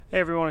Hey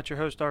everyone, it's your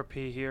host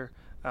RP here.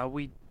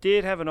 We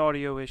did have an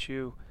audio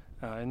issue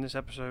in this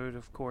episode,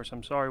 of course.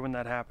 I'm sorry when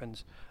that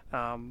happens,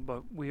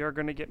 but we are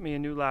going to get me a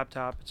new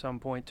laptop at some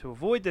point to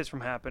avoid this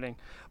from happening.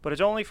 But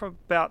it's only for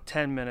about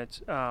 10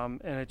 minutes,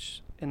 and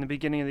it's in the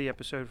beginning of the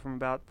episode from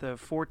about the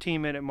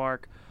 14-minute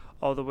mark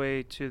all the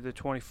way to the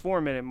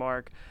 24-minute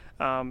mark.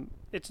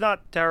 It's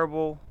not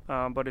terrible,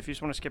 but if you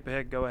just want to skip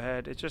ahead, go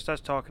ahead. It's just us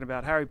talking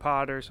about Harry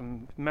Potter,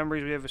 some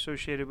memories we have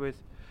associated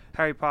with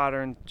Harry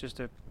Potter, and just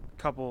a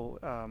couple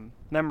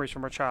memories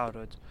from our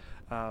childhoods.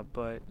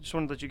 But just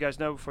wanted to let you guys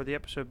know before the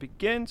episode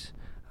begins.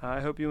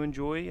 I hope you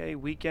enjoy a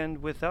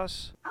weekend with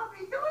us. How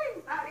we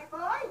doing, Patty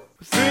boy?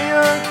 Three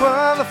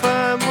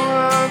unqualified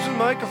morons and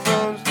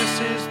microphones.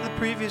 This is the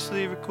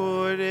previously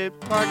recorded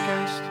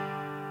podcast.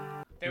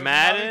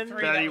 Madden,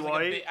 Betty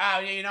White.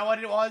 You know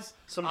what it was?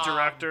 Some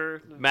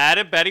director.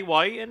 Madden, Betty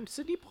White, and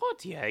Sidney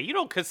Poitier. You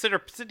don't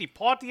consider Sidney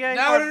Poitier?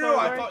 No.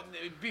 I thought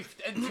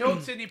until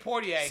Sidney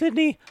Poitier.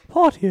 Sidney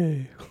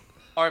Poitier.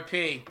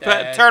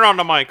 RP. Turn on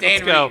the mic.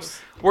 Dan Let's go.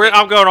 Reeves.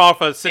 I'm going off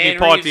of Sidney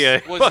Dan Reeves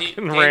Poitier. was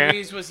Fucking Dan ran.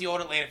 Reeves was the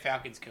old Atlanta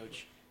Falcons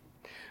coach.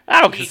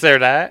 I don't consider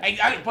that.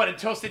 But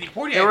until Sidney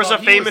Poitier, There was I a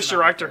thought he famous the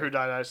number director four. who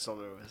died. I still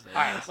know his name.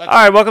 All right, All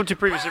right, welcome to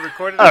Previously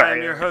Recorded. All I'm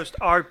right. your host,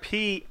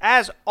 RP.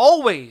 As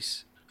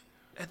always,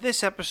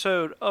 this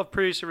episode of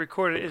Previously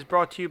Recorded is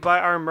brought to you by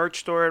our merch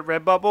store at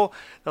Redbubble.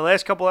 The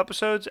last couple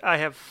episodes, I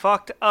have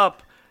fucked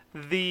up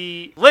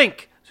the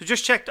link, so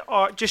just check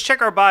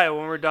our bio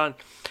when we're done.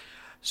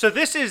 So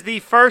this is the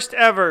first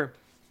ever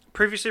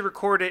Previously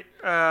Recorded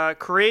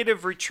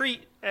creative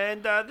retreat,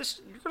 and you're going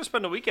to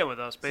spend a weekend with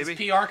us, Is baby.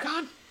 this PR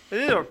con?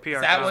 It is our PR.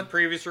 that con. what-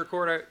 Previous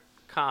recorder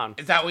con.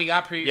 Is that what we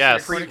got?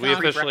 Yes, we Recorded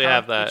con? officially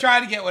have We that. try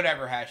to get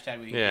whatever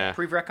hashtag we Yeah.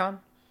 Pre-Recon?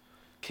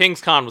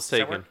 King's Con was that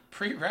taken. work?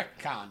 Pre-rec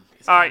con.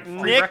 All right,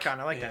 Pre-rec Nick. Pre-Recon,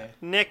 I like that.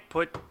 Nick,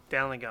 put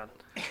down the gun.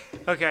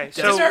 Okay, It's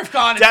a so Nerf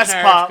con. It's a Desk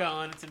Nerf pop.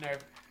 con. It's a Nerf.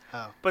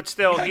 but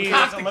still,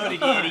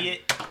 Loaded, you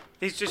idiot.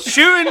 he's just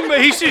shooting.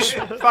 He's just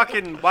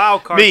fucking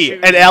wild card. Me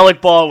shooting. and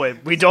Alec Baldwin.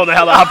 We don't know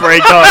how to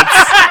operate guns.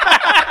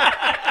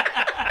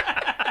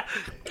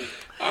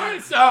 All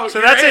right, so So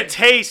you're that's a in.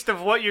 taste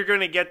of what you're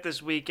going to get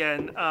this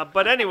weekend.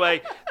 But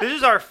anyway, this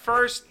is our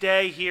first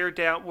day here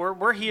down.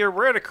 We're here.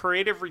 We're at a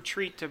creative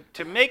retreat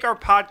to make our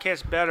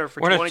podcast better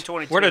for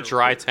 2022. We're in a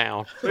dry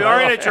town. We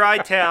are in a dry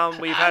town.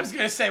 We've I was had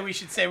gonna say we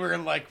should say we're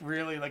in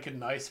really a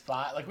nice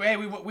spot. Like, hey,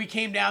 we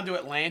came down to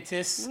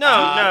Atlantis.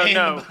 No. in the Do you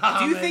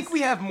Bahamas, think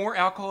we have more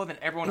alcohol than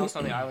everyone else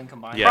on the island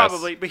combined? Yeah.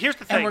 probably. But here's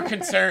the And we're thing.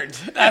 concerned.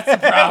 That's the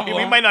problem.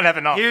 we might not have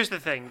enough. Here's the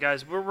thing,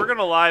 guys. We're going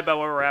to lie about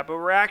where we're at, but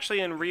we're actually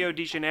in Rio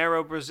de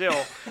Janeiro, Brazil.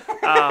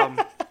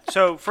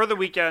 So for the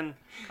weekend,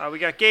 we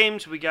got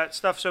games, we got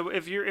stuff. So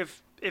if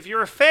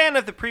you're a fan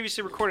of the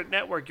Previously Recorded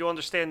network, you'll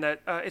understand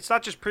that it's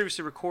not just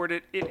Previously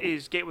Recorded; it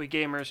is Gateway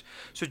Gamers.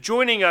 So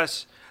joining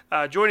us,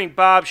 joining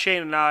Bob,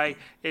 Shane, and I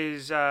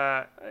is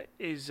the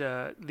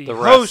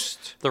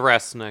host. The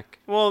rest, Nick.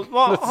 Well,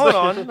 hold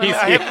on. No.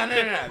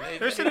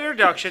 There's an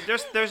introduction.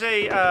 There's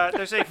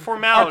a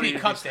formality. RP, to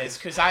cut these things.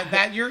 this,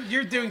 because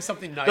you're doing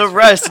something nice. The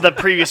rest of the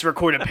previous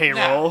recorded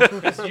payroll.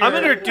 I'm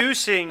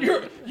introducing.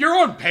 You're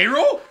on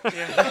payroll. Who's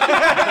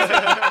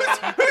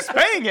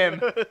paying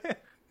him?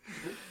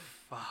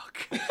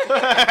 He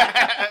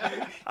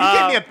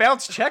gave me a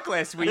bounce check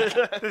last week.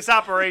 This He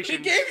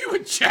operation. gave you a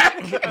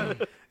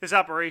check. This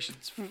operation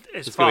is It's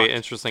going to fucked. be an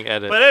interesting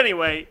edit. But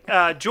anyway,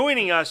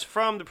 joining us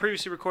from the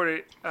Previously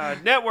Recorded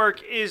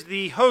network is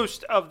the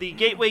host of the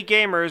Gateway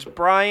Gamers,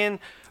 Brian.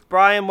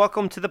 Brian,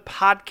 welcome to the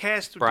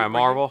podcast. Brian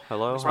Marvel,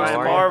 hello. Brian how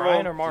are you? Marvel.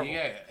 Brian or Marvel?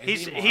 Yeah,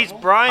 He's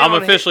Brian. I'm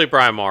on officially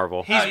Brian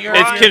Marvel. He's you're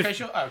Brian- on It's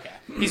official. Okay.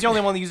 He's the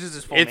only one that uses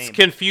his full It's name.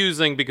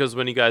 confusing because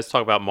when you guys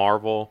talk about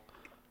Marvel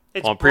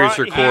It's on previous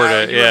Bri-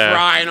 record, You're yeah.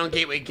 Brian on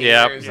Gateway Gamers.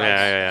 Yep. Like,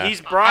 Yeah. He's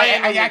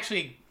Brian.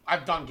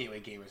 I've done Gateway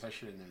Gamers. I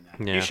should have known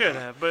that. Yeah. You should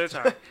have, but it's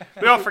all right.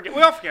 We all forget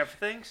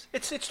things.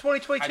 It's I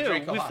 2022.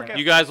 drink a We lot. forget.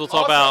 You guys will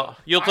talk Also,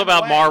 you'll talk by the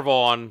about way- Marvel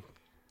on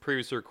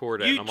previous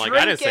recorded. You And I'm like,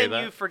 drink I didn't say and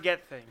that. you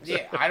forget things.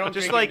 Yeah, I don't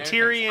Just drink like and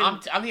know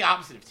things. Tyrion. I'm the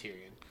opposite of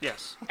Tyrion.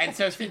 Yes. And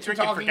so since we're drink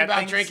and talking forget about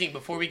things? drinking,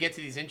 before we get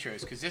to these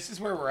intros, because this is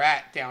where we're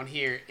at down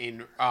here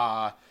in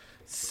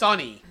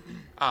sunny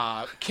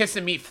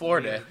Kissimmee,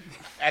 Florida,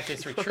 at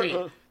this retreat.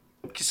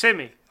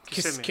 Kissimmee.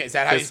 Is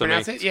that how you Kissimmee.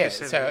 pronounce it? Yeah.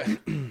 Kissimmee.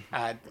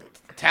 So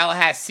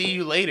Tallahassee, see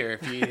you later,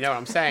 if you know what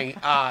I'm saying.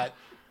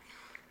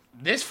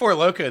 This Four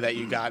Loko that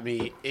you got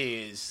me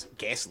is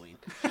gasoline.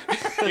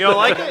 You don't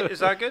like it? Is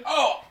that good?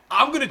 Oh,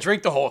 I'm gonna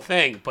drink the whole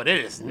thing, but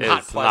it is not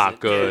It's pleasant. not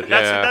good.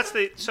 That's Yeah. that's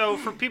the so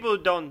for people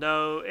who don't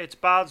know, it's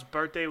Bob's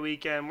birthday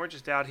weekend. We're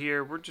just out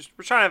here. We're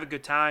trying to have a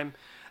good time.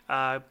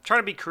 Trying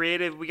to be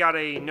creative. We got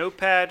a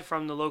notepad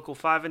from the local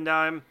Five and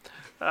Dime,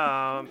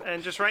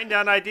 and just writing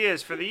down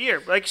ideas for the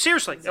year. Like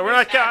seriously, and we're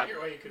not.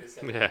 Accurate way you could have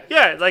said Yeah.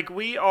 Yeah, like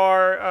we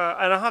are,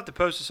 and I'll have to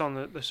post this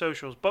on the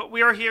socials. But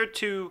we are here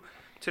to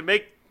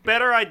make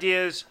better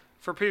ideas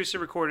for Previously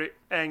Recorded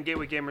and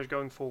Gateway Gamers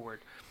going forward.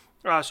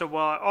 So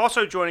while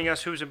also joining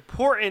us, who's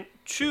important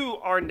to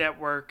our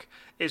network,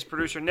 is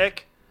producer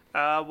Nick.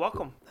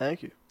 Welcome.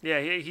 Thank you. Yeah,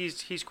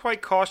 he's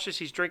quite cautious.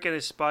 He's drinking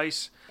his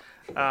spice.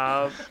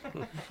 We're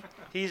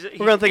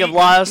gonna think of a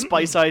lot of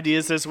spice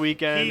ideas this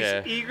weekend. He's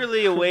Yeah.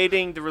 eagerly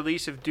awaiting the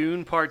release of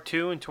Dune Part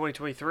 2 in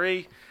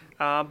 2023.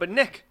 But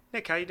Nick,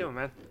 how you doing,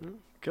 man?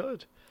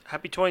 Good.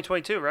 Happy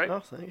 2022, right? Oh,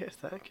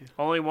 thank you.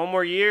 Only one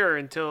more year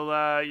until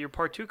your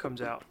Part 2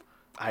 comes out.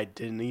 I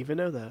didn't even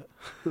know that.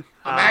 I'm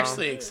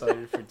actually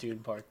excited for Dune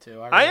Part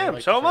 2. I really am.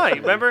 like So the am I.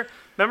 first one.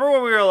 Remember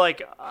when we were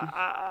like,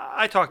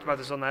 I talked about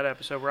this on that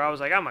episode where I was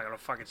like, I'm not gonna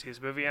fucking see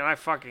this movie, and I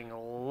fucking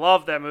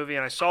love that movie,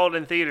 and I saw it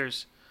in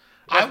theaters.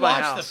 I Left my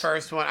watched the house.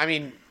 first one. I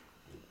mean,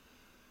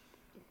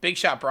 big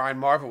shot Brian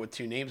Marvel with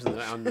two names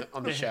on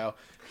the show.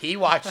 He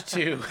watched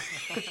two.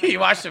 He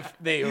watched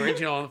the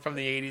original from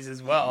the 80s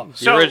as well. The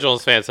So-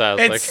 original's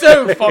fantastic. It's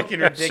so fucking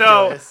So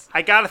ridiculous.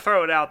 I gotta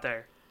throw it out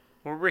there.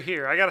 When we're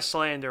here, I gotta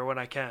slander when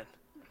I can.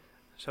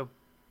 So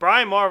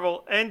Brian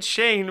Marvel and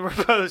Shane were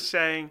both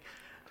saying,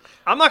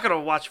 I'm not gonna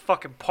watch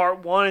fucking Part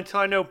 1 until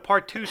I know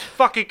Part 2's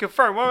fucking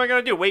confirmed. What am I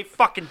gonna do? Wait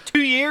fucking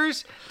 2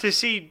 years to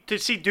see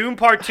Doom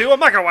Part 2? I'm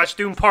not gonna watch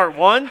Doom Part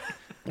 1.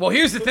 Well,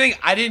 here's the thing.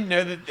 I didn't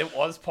know that it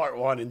was Part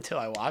 1 until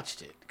I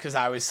watched it because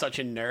I was such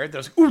a nerd. I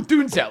was like, ooh,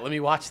 Dune's out. Let me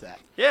watch that.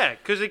 Yeah,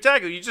 because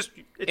exactly, you just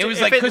It was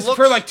if like, because looks-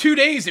 for like 2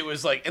 days, it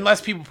was like,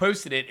 unless people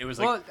posted it, it was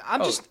like, Well,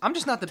 I'm oh,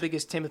 just not the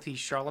biggest Timothy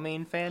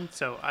Chalamet fan,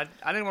 so I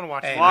didn't want to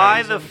watch. Hey, it.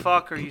 Why the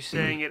fuck are you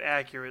saying it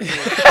accurately? You're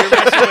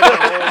messing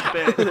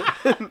with the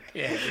whole bit.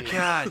 yeah, dude.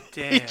 God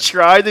He damn.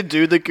 tried to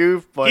do the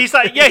goof, but He's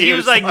like, yeah, he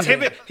was like,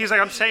 he's like,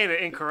 I'm saying it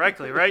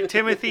incorrectly, right?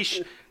 Timothy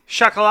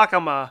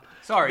Shakalakama.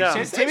 Sorry, No.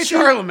 Timothy.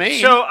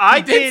 Charlemagne. So I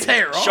He did did- say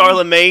it wrong.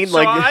 Charlemagne, So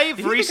like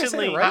I've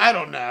recently, I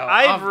don't know.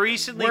 I've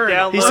recently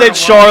downloaded. he said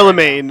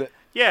Charlemagne.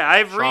 Yeah,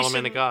 I've Charlemagne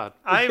recently, the God.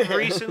 I've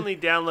recently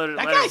downloaded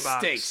That guy Letterboxd.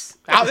 stinks.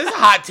 Now, this is a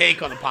hot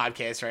take on the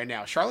podcast right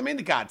now. Charlemagne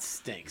the God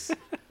stinks.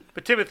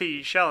 But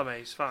Timothy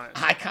Chalamet's fine.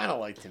 I kind of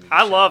liked him.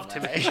 I love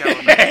Timothy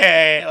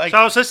Chalamet. like, So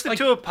I was listening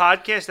to a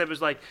podcast that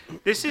was like,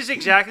 this is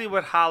exactly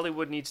what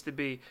Hollywood needs to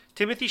be.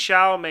 Timothy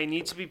Chalamet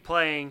needs to be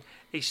playing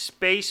a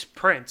space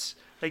prince.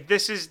 Like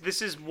this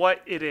is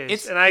what it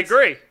is, and I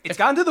agree. It's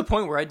gotten to the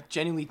point where I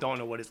genuinely don't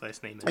know what his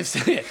last name is.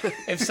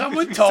 if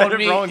someone told it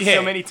me, wrong so yeah,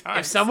 many if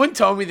times. someone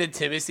told me that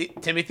Timothy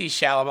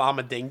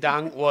Chalamet Ding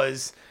Dong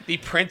was the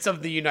Prince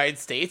of the United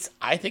States,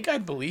 I think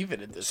I'd believe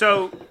it at this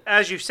point. So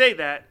as you say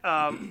that,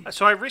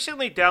 so I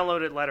recently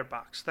downloaded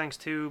Letterboxd thanks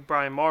to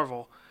Brian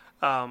Marvel,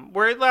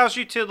 where it allows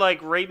you to like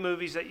rate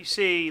movies that you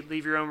see,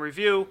 leave your own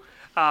review.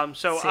 So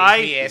Saves I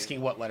me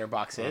asking what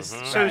Letterbox is.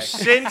 So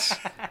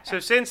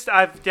since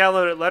I've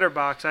downloaded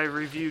Letterboxd, I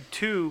reviewed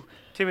 2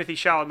 Timothy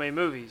Chalamet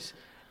movies,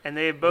 and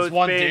they have both was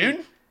one been.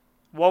 Dune,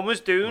 One was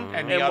Dune,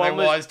 and the other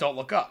one was Don't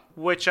Look Up.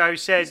 which I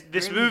said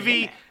this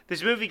movie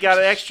got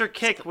an extra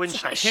kick when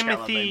not a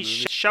Timothy Chalamet movie.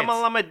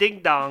 Shamalama Ding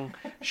Dong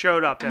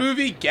showed up. The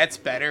movie gets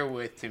better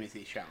with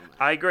Timothy Chalamet.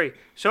 I agree.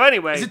 So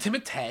anyway, Is it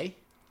Timothy?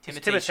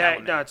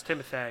 Timothy. No, it's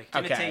Timothy.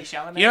 Okay.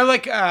 Chalamet? You know,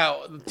 like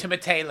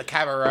Timothée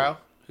Lecavarro,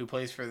 who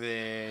plays for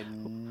the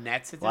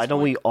Nets. At this Why don't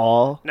point? we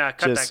all Nah, cut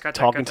that, just cut that,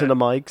 talking cut to that. the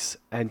mics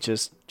and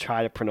just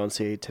try to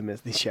pronunciate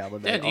Timothy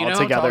Chalamet Yeah, do you know all what I'm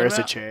together talking as a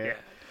about? chair? Yeah.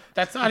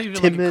 That's not even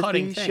like a Timothy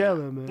cutting thing.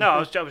 Chalamet. No, I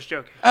was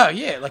joking. Oh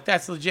yeah, like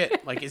that's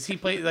legit. Like, is he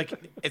play like?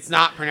 It's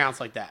not pronounced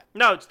like that.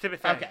 No, it's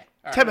Timothy. Okay. all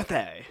right.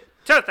 Timothy.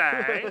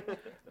 Timothy.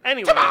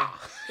 Anyway,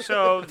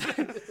 so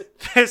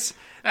this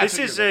That's this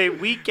what is you're a I'm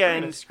gonna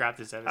weekend. scrap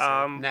this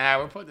episode. Nah,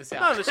 we're putting this No,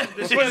 out. this We're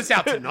putting this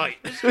out tonight.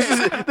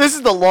 This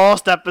is the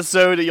lost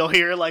episode that you'll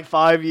hear in like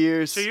 5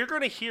 years. So you're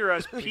going to hear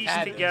us piece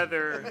had it.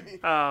 together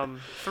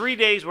 3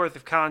 days worth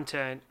of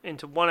content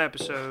into one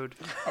episode.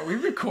 Are we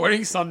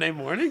recording Sunday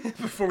morning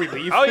before we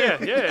leave? Oh yeah.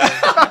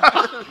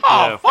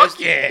 Oh fuck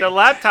yeah! The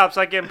laptop's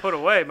not getting put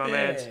away, my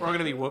man. We're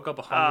gonna be woke up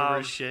hungover um,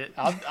 as shit.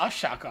 I'll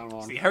shotgun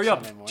one. Hurry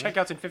up! Sunday morning.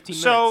 Checkouts in 15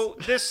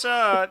 minutes.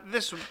 So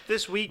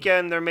this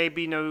weekend there may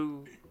be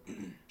no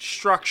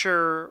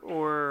structure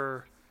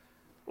or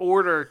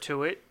order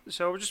to it.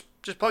 So we're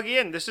just plug you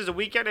in. This is a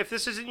weekend. If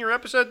this isn't your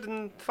episode,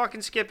 then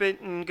fucking skip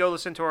it and go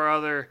listen to our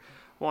other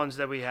ones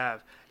that we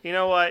have. You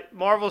know what?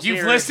 Marvel's You've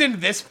here. listened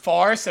this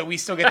far, so we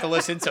still get to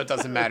listen. So it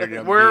doesn't matter.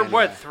 To We're me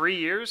what anyway. 3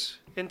 years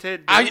into?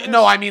 doing I this?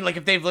 no, I mean like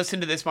if they've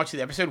listened to this much of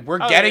the episode, we're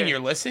Oh, getting yeah. your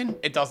listen.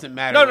 It doesn't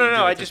matter. No, what no, we do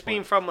no. at I this just point.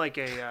 mean from like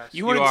a.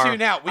 You want You to are-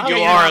 tune out. We you get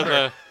your are number.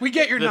 the- we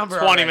get your the number.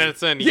 20 already.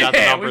 minutes in, you got the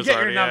numbers we get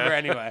your already, number yeah.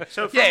 anyway.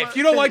 So from Yeah, a- if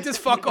you don't like this,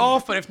 fuck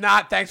off. But if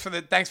not, thanks for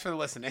the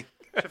listening.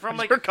 So from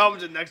like Here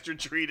comes an extra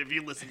treat if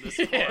you listen to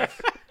this far.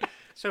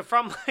 so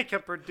from like a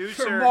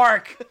producer. For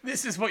Mark,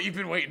 this is what you've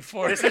been waiting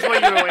for. This is what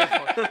you were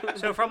waiting for.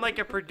 So from like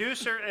a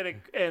producer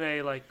and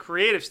a like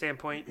creative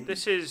standpoint,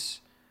 this is,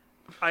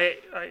 I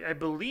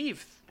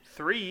believe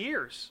 3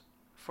 years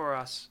for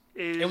us.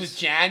 It was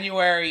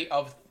January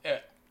of,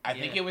 I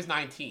think it was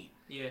 19.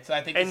 Yeah. So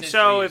I think. And this is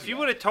so 3 if years you ago.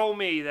 would have told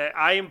me that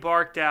I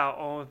embarked out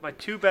on with my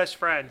 2 best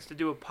friends to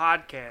do a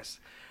podcast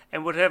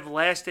and would have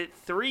lasted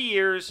 3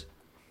 years,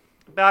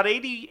 about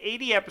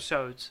 80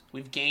 episodes.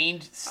 We've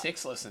gained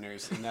 6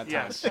 listeners in that time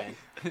Yes. span.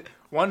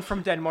 One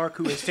from Denmark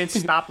who has since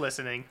stopped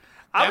listening.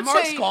 I would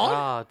Denmark's say gone.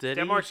 Ah, did he?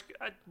 Denmark's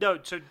no.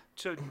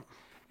 So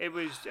It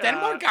was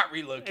Denmark got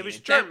relocated. It was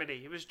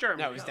Germany. It was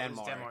Germany. No, it was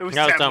Denmark. It was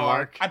No, it's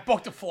Denmark. I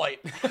booked a flight.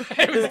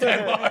 It was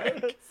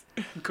Denmark.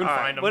 Couldn't All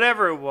right, find him.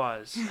 whatever it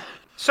was.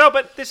 So,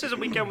 but this is a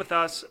weekend with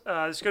us.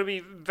 It's going to be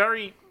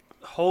very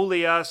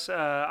wholly us.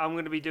 I'm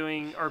going to be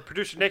doing, or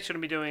producer Nick's going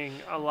to be doing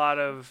a lot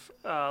of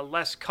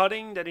less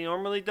cutting than he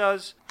normally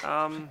does.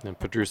 And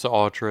producer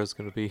Audra is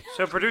going to be.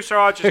 So producer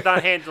Arch is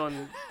not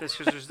handling this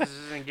because this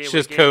isn't Gateway It's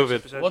just Gamers COVID.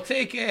 episode.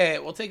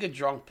 We'll take a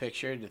drunk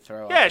picture to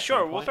throw. up Yeah, at sure.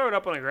 some We'll point. throw it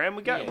up on the gram.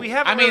 We Yeah.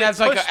 have. I mean, really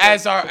that's like pushed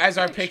as it.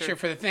 our picture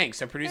for the thing.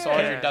 So producer Yeah.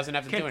 Audrey doesn't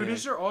have to Can do anything.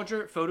 producer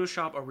Audra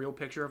Photoshop a real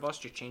picture of us?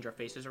 Just change our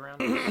faces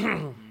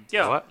around.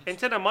 Yeah. What?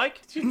 Into the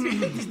mic. Did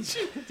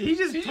he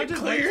just Did you touch his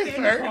clear mic your stand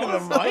to throat to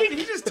the pause? mic? Did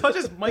he just touch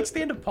his mic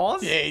stand to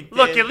pause? Yeah, he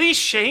Look, did. at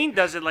least Shane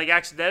does it like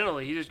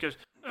accidentally. He just goes.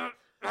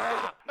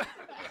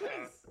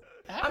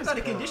 I'm not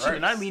a conditioner,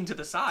 and I mean to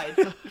the side.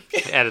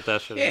 Edit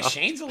that shit Yeah, out.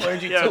 Shane's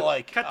allergic Yeah, to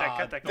like. cut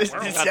that. This,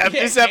 Don't worry. this Yeah,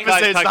 episode's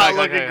cut, not cut,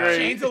 looking cut. great.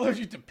 Shane's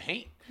allergic to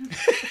paint.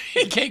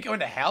 He can't go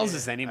into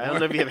houses anymore. I don't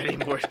know if you have any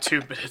more 2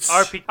 minutes.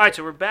 RP. All right,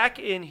 so we're back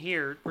in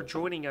here. We're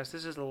joining us.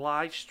 This is a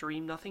live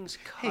stream. Nothing's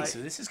cut. Hey, so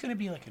this is gonna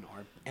be like an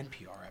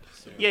NPR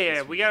episode.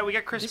 Yeah. We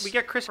got Chris. We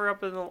got Christopher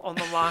up on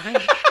the line.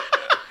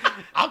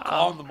 I'll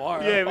call him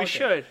tomorrow. Yeah, we Fuck it.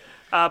 should.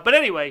 But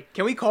anyway,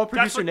 Can we call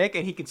producer what- Nick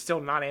and he can still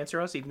not answer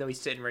us, even though he's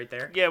sitting right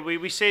there? yeah,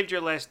 we saved your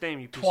last name,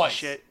 you piece Twice. of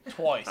shit.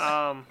 Twice.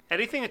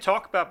 Anything to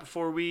talk about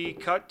before we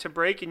cut to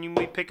break and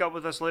we pick up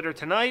with us later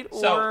tonight,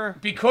 So, or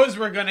because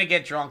we're gonna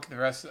get drunk the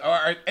rest,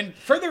 and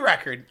for the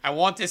record, I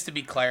want this to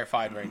be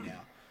clarified right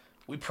now.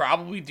 We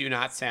probably do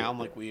not sound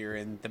like we are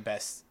in the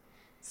best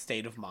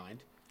state of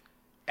mind,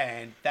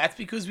 and that's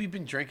because we've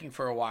been drinking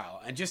for a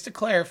while. And just to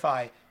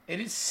clarify,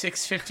 it is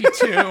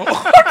 6:52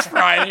 on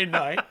Friday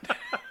night.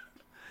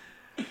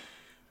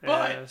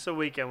 But it's a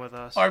weekend with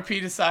us. RP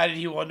decided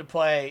he wanted to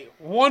play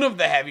one of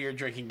the heavier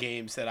drinking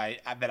games that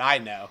I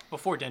know.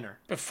 Before dinner.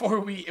 Before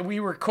we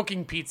were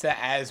cooking pizza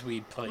as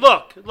we played.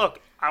 Look,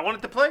 I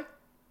wanted to play,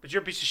 but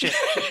you're a piece of shit.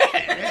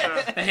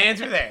 The hands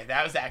were there.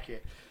 That was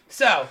accurate.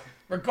 So,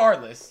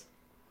 regardless,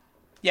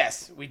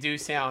 yes, we do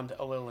sound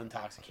a little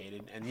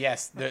intoxicated, and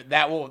yes,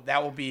 that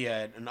will be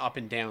an up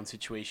and down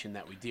situation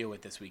that we deal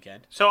with this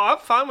weekend. So I'm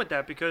fine with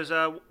that because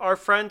our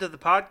friend of the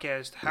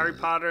podcast, Harry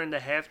Potter and the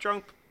Half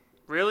Drunk,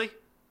 really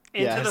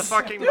into the Yes.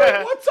 fucking. Dude,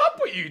 what's up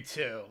with you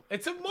two?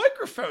 It's a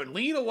microphone.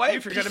 Lean away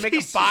if you're gonna make a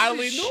Piece of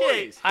bodily shit.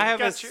 noise. I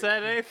haven't Got you.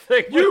 said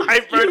anything. I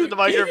burped the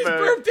He just microphone.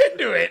 burped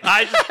into it.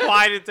 I just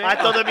quieted down. I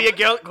thought that'd be a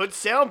good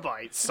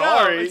soundbite. No,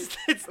 Sorry.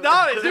 it's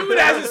not. Dude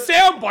has a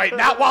soundbite,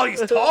 not while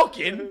he's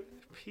talking.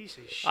 Piece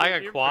of shit. I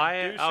got You're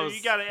quiet. producer, I was-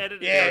 you gotta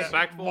edit it. Yeah, out.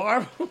 Respectful.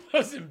 Marvel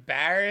was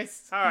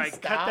embarrassed. All right,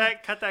 Stop.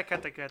 cut that. Go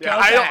I don't.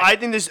 back. I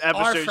think this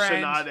episode should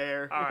friend- not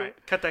air. All right,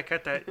 cut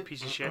that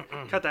piece of shit.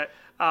 Cut that.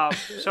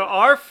 So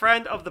our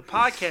friend of the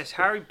podcast,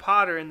 Harry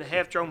Potter and the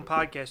Half Drunk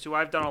Podcast, who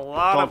I've done a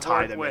lot Don't of tie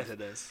work them with. into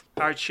this.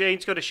 All right,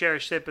 Shane's going to share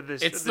a sip of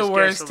this. It's of the this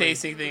worst gasoline.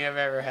 tasting thing I've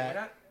ever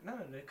had. No,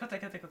 cut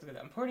that.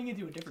 I'm pouring it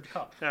into a different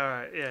cup. All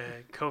right, yeah,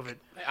 COVID.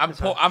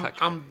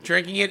 I'm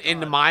drinking it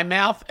into my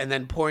mouth and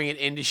then pouring it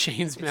into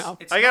Shane's mouth.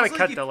 It I gotta smells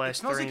cut like the if- last It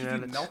smells 3 like if you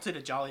minutes. melted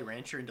a Jolly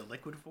Rancher into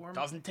liquid form.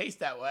 Doesn't taste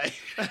that way.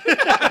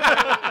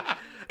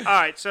 All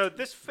right, so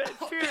this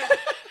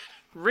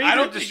reader I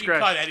don't think you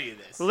discretion. cut any of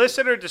this.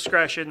 Listener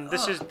discretion.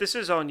 This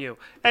is on you.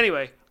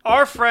 Anyway,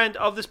 our friend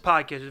of this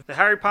podcast, the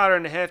Harry Potter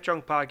and the Half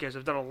Drunk Podcast,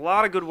 have done a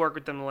lot of good work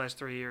with them the last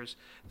 3 years.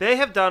 They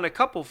have done a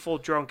couple full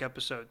drunk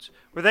episodes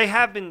where they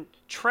have been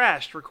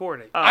trashed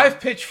recording. I've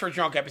pitched for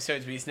drunk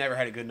episodes, but he's never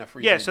had a good enough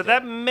reason. Yeah, to so do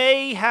that it.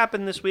 may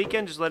happen this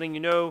weekend. Just letting you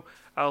know,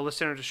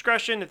 listener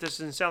discretion. If this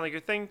doesn't sound like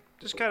your thing,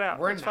 just cut out.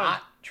 We're It's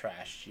not fine.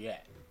 trashed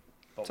yet.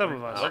 But Some we're,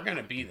 of us. We're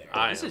gonna be there.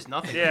 This is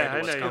nothing. Yeah, I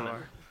compared to know what's you coming.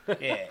 are.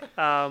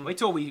 Yeah. Wait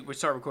till we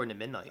start recording at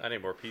midnight. I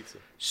need more pizza.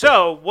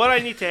 So, what I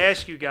need to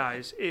ask you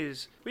guys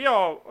is,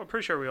 I'm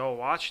pretty sure we all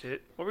watched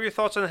it. What were your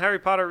thoughts on the Harry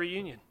Potter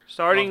reunion?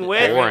 Starting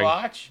with Boring.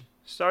 Watch.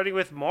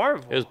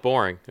 Marvel. It was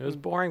boring. It was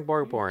boring.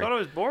 Thought it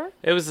was boring?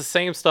 It was the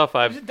same stuff It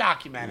was a I've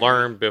documentary.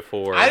 learned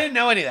before. I didn't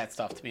know any of that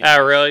stuff, to be Oh,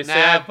 honest. really? See,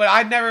 Nah, but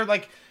I'd never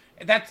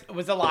that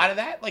was a lot of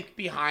that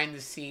behind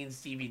the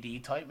scenes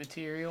DVD type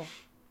material.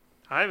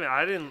 I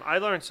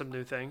learned some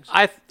new things.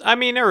 I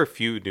mean, there were a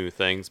few new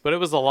things, but it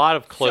was a lot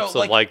of clips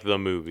So, of the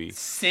movie.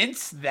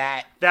 Since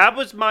that, That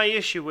was my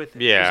issue with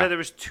it. Yeah. Is that there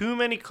was too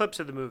many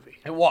clips of the movie.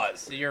 it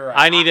was. You're right.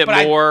 I needed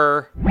But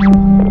more.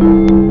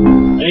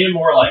 I needed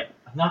more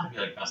not to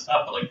be messed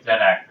up, but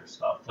dead actor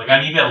stuff.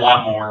 I needed a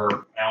lot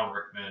more Alan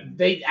Rickman.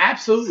 They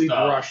absolutely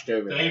Stuff. brushed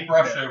over. They that.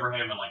 brushed over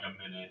him in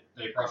a minute.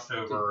 They brushed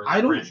over I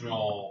the don't-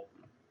 original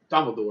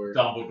Dumbledore.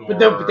 Dumbledore.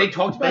 But they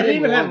talked about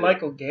it.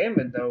 Michael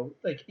Gambon though.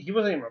 He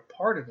wasn't even a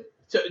part of it.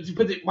 So,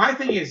 my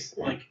thing is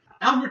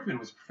Alan Rickman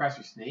was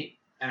Professor Snape,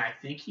 and I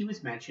think he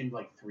was mentioned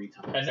 3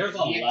 times. And there's the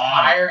a lot-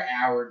 entire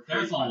hour.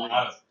 There's a 45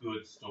 lot of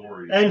good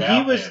stories. And he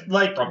about was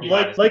him from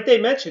behind his- like they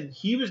mentioned,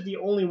 he was the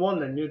only one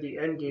that knew the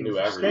end game Knew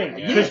was everything,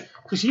 staying yeah.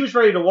 because he was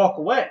ready to walk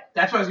away.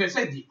 That's what I was gonna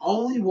say. The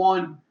only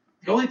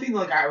thing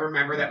I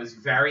remember that was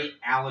very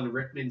Alan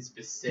Rickman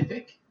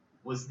specific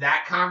was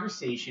that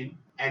conversation,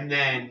 and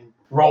then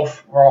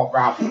Rolf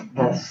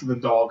the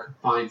dog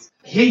finds.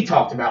 He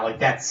talked about like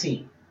that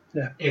scene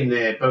in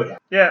the boathouse.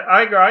 Yeah,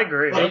 I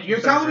agree. Like, you're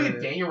 100% telling me agree.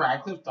 that Daniel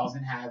Radcliffe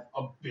doesn't have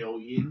a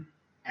billion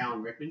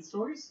Alan Rickman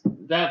stories?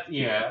 I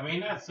mean,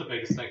 that's the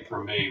biggest thing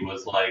for me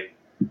was like,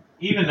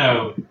 even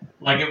though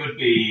like it would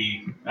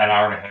be an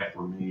hour and a half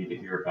for me to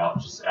hear about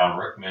just Alan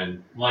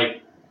Rickman,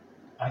 like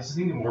I just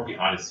need more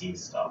behind the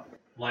scenes stuff.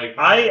 Like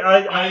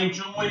I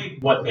enjoyed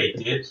what they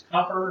did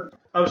cover.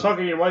 I was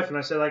talking to your wife and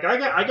I said like I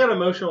got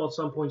emotional at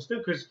some points too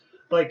because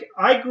like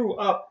I grew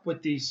up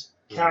with these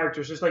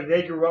characters just like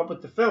they grew up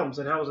with the films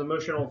and how it was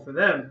emotional for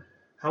them.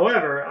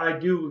 However, I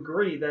do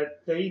agree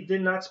that they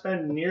did not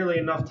spend nearly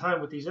enough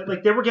time with these.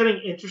 Like they were getting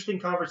interesting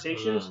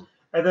conversations,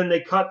 and then they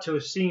cut to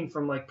a scene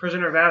from like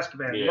Prisoner of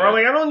Azkaban. Yeah. Where I'm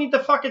like, I don't need to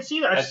fucking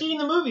see that. I've seen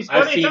the movies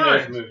I've plenty seen of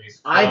those times. movies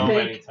so I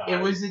many think times. it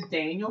was a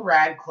Daniel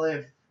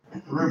Radcliffe,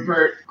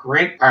 Rupert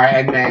Grint,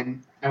 and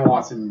then Emma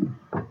Watson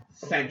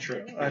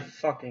centric. I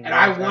fucking. And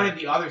I love that. wanted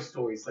the other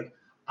stories. Like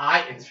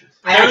I There's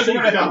actually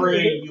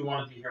three you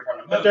wanted to hear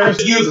from But the there's-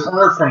 most. You've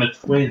heard from the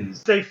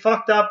twins. They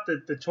fucked up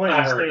the twins'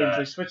 I heard names. that.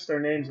 They switched their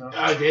names up.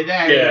 Oh, did they?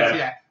 I Yeah. didn't see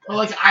that. But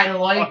like I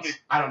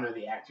liked. I don't know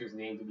the actor's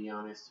name to be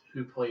honest.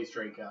 Who plays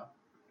Draco?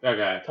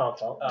 Okay. Tom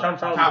Felton. Tom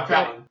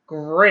Felton.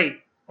 Great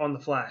on The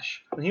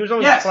Flash. When he was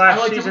on Yes, The I Flash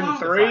liked him season on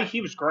The 3, Flash.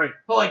 he was great.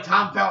 But like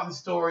Tom Felton's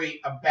story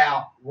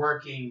about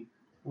working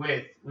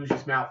with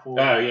Lucius Malfoy.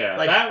 Oh yeah,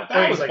 Like that where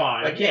was he's like,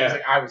 fine. Like he's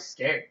like I was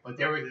scared. Like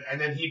there was,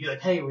 and then he'd be like,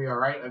 "Hey, we all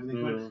right?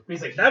 Everything good?" But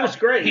he's like, That was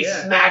great, He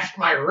yeah. smashed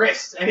my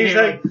wrist, and He's he's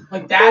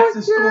like that's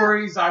the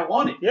stories I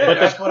wanted. Yeah, But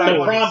that's the what I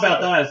problem wanted.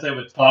 about that is they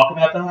would talk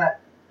about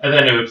that, and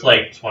then it was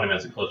like 20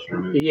 minutes of clips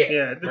from the movie. Yeah,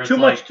 Yeah, Where it's too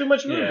like-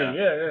 much movie. yeah.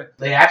 Yeah.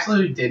 they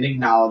absolutely didn't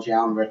acknowledge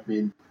Alan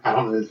Rickman. I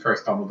don't know the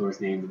first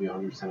Dumbledore's name to be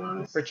 100%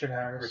 honest. Richard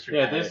Harris.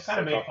 Yeah, they just kind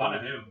of made fun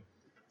of him,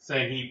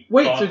 saying he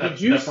Wait, thought so that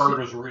did you the bird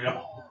see- was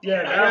real.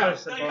 Yeah, I that know.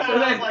 was. They So kinda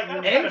then like,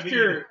 that's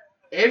kinda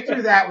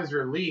after that was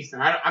released,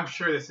 and I'm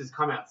sure this has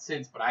come out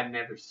since, but I'd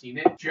never seen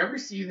it. Did you ever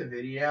see the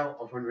video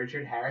of when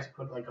Richard Harris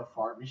put like a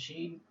fart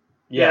machine?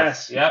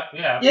 Yes. Yep.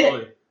 Yeah.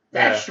 Absolutely.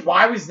 That's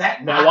why was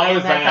that Now, not why in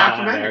was that that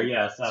documentary? on there?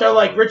 Yes. So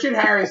like absolutely. Richard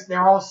Harris,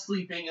 they're all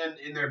sleeping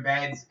in their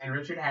beds, and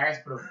Richard Harris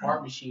put a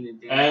fart machine in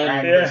Daniel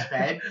And- Radcliffe's Yeah.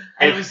 bed,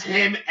 and it was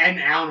him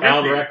and Alan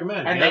Alan Rickman.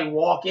 recommend. And Yep. they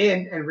walk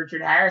in, and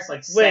Richard Harris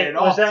like set Wait, it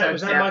was off. so that it's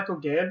was that Michael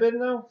Gambon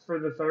though for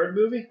the third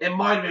movie? It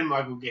might have been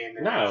Michael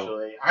Gambon No.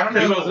 actually. I don't know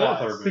It who was it the was.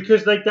 third movie.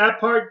 Because like that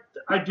part,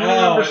 I do Oh,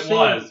 remember it seeing.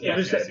 was. It Yes,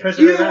 was yes, yes.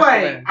 Prisoner of Either way,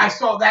 Azkaban. I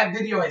saw that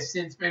video has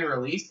since been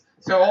released.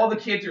 So all the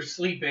kids are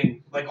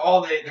sleeping, like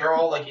they're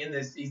all like in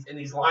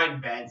these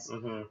lined beds,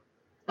 Mhm.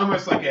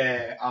 almost like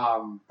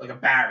a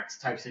barracks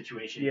type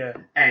situation. Yeah,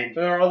 And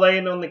so they're all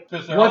laying on the.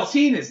 'Cause they're what all,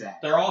 scene is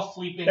that? they're all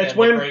sleeping That's in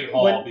when the Great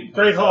Hall because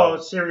Great Hall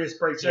of Sirius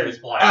breaks Sirius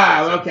in. Black.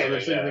 Ah, okay, essentially,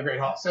 they're sleeping in the yeah. Great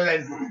Hall. So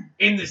then,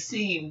 in the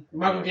scene,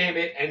 Michael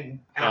Gambit and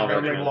Alan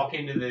Alan Rickman Rickman. walk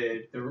into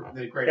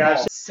the Great Yeah, I've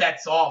Hall, seen-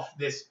 sets off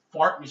this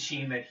fart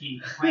machine that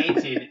he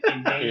planted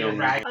in Daniel Yeah.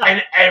 Radcliffe,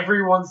 and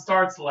everyone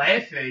starts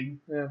laughing.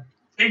 Yeah.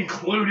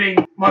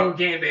 Including Michael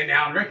Gambit and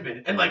Alan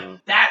Rickman. And like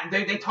Mhm. that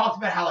they talked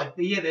about how like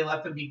they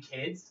let them be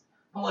kids.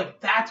 But like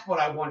that's what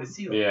I want to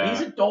see. Like, Yeah.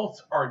 these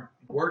adults are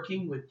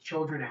working with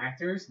children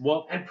actors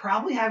Well, and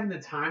probably having the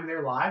time of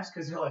their lives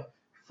because they're like,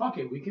 fuck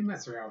it, we can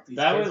mess around with these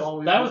that kids was all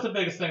we that want. was the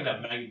biggest thing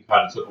that Megan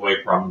kind of took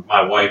away from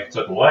my wife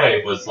took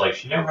away was like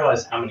she didn't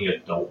realize how many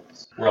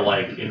adults were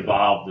like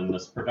involved in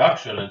this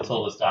production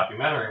until this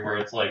documentary where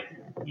it's like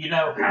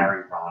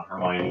Harry, Ron,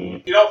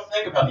 Hermione. You don't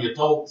think about the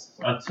adults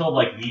until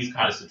like these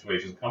kind of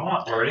situations come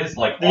up where it is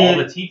like all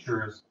the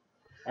teachers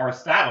are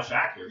established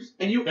actors.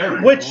 And you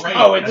They're Which- great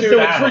oh, it's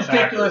established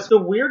ridiculous. actors. The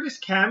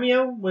weirdest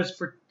cameo was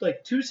for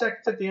like 2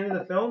 seconds at the end of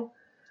the film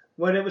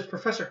when it was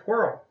Professor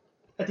Quirrell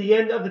at the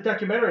end of the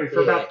documentary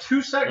for Yeah. about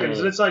 2 seconds,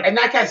 and it's like, and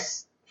that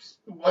guy's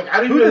like I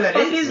don't even who know the who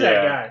fuck that is is. that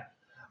Yeah. guy?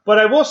 But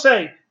I will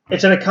say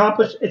it's an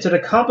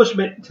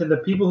accomplishment to the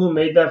people who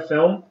made that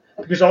film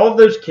because all of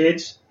those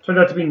kids turned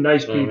out to be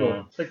nice people.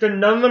 Mhm. Like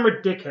none of them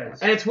are dickheads.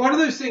 And it's one of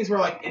those things where,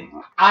 like,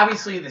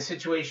 obviously the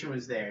situation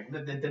was there.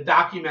 The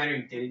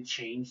documentary didn't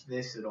change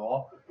this at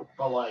all.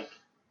 But, like,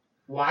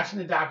 watching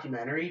the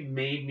documentary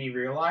made me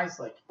realize,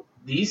 like,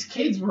 these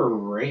kids were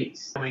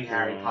raised doing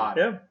Harry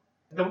Potter.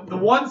 Yeah. The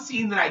one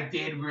scene that I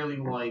did really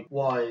like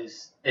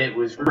was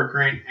Rupert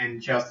Grint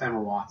and just Emma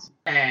Watson.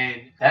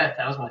 And That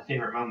was my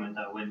favorite moment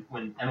though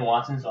when Emma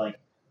Watson's like,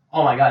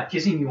 oh my god,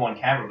 kissing you on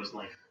camera was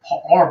like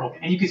horrible,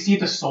 and you could see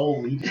the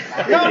soul leaving.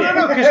 No,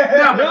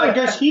 but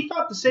because he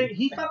thought the same.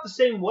 He thought the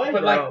same way.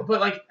 But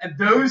like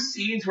those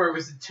scenes where it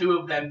was the two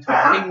of them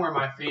talking were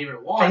my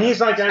favorite ones. and he's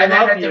like, I And then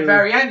love at you. the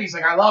very end, he's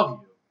like, I love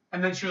you.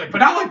 And then she was like, but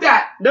not like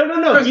that.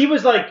 No. He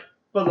was like,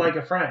 but like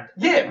a friend.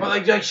 Yeah, but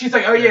like she's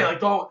like, oh yeah, like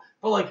don't.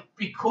 But like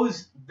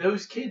because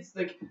those kids,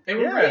 like they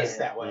were Yeah. raised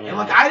that way, and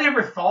like I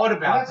never thought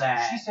about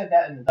that. She said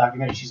that in the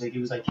documentary. She's like, it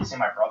was like kissing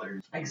my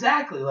brother.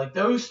 Exactly, like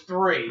those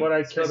three. But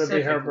I killed to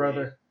be her specifically.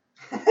 brother.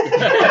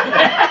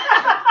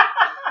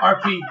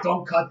 RP,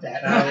 don't cut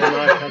that. I will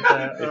not cut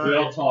that. If we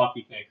don't talk,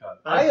 you can't cut.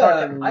 I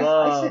fucking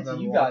love I said to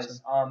Emma you Watson.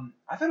 guys,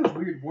 I thought it was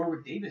weird.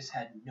 Warwick Davis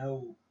had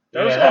no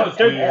There was, that was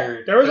there,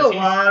 weird. there was a 'Cause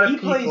lot of he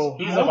plays- people.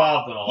 He's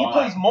involved in a He lot.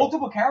 plays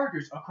multiple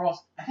characters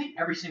across, I think,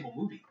 every single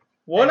movie.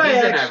 What And I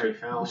he's in actually every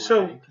film, I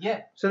so think.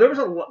 Yeah. so there was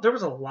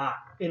a lot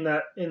in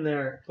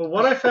there. But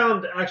what I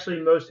found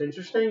actually most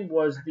interesting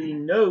was the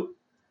note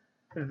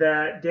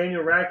that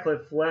Daniel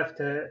Radcliffe left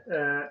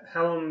to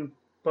Helen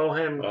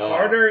Bonham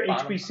Carter,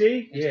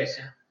 HBC, Yeah.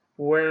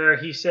 where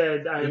he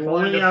said, "If He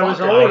wanted only to I was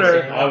fuck her.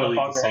 older, I would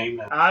leave the same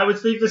note. I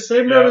would leave the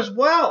same note as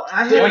well."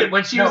 I had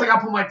When she was like, "I'll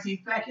put my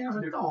teeth back in," I was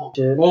like, "Oh."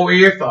 What were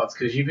your thoughts?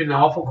 Because you've been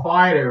awful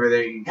quiet over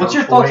there. You What's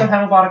your drunk thoughts boy. on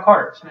Helen Bonham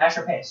Carter? Smash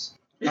or pass?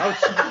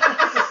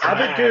 I've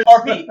been good.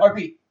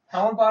 RP.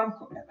 Helena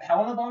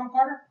Bonham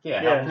Carter?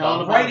 Yeah. Yeah.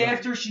 Helen Right Bonham.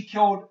 after she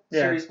killed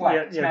Yeah, Sirius Black.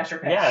 yeah, yeah. Smash or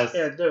pass? Yes.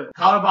 Yeah, do it.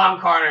 Helena Bonham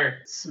Carter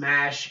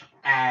smash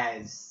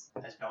as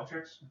That's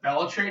Bellatrix?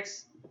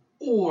 Bellatrix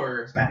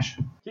or Smash.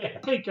 Yeah.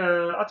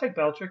 I'll take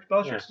Bellatrix.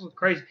 Bellatrix is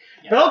crazy.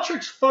 Yeah.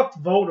 Bellatrix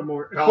fucked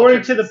Voldemort.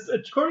 Bellatrix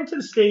According to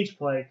the stage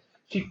play,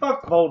 she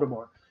fucked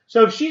Voldemort.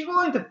 So if she's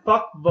willing to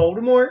fuck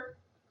Voldemort,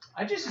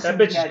 I just That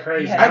assumed bitch he is had-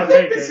 crazy. he had- I I'll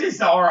think take this it.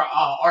 is our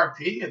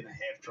RP in the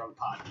Half Drunk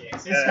Podcast.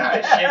 It's Yeah. kind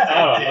of shit.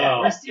 I don't know.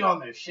 We're stealing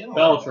their shit. on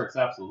Bellatrix,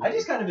 absolutely. I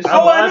just kind of I've-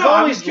 assumed. Oh, I I've know. I'm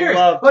always just curious.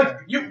 loved Look,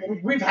 her.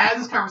 we've had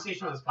this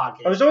conversation on this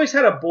podcast. I was always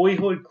had a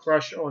boyhood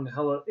crush on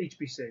Hella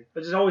HBC. I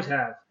just always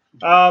have.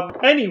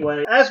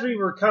 Anyway, as we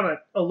were kind of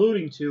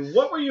alluding to,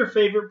 what were your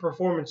favorite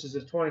performances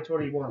of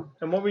 2021,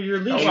 and what were your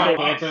least Elijah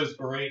favorite? Canto's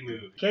great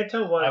movie. Can't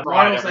tell what. I've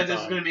Ronald every said this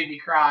is time. going to make me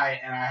cry,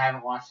 and I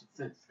haven't watched it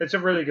since. It's a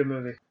really good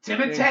movie.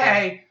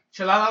 Timotei,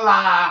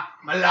 Chalalala,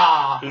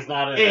 Mala. He's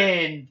not in it.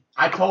 And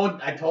I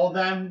told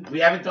them we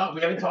haven't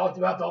talked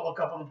about Don't Look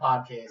Up on the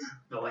podcast.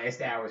 The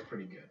last hour was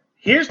pretty good.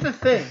 Here's the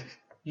thing: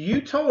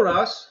 you told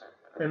us,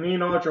 and me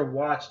and Audra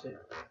watched it.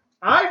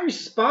 I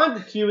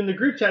responded to you in the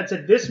group chat and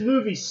said this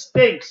movie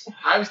stinks,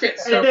 I was getting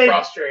so And then-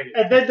 frustrated.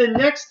 and then the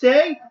next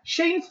day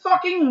Shane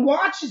fucking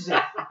watches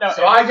it.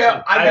 So I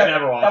go. I've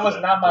never watched That was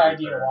it, not my to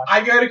be idea to fair. watch.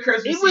 I go to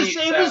Christmas It was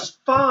Eve. it was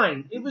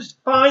fine. It was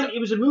fine. It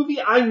was a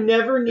movie I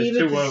never It's needed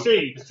too to woke.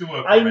 see. It's too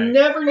woke I for me.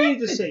 never needed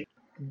to see.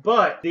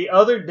 But the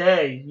other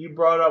day, you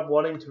brought up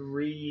wanting to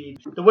read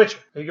The Witcher.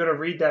 Are you going to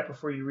read that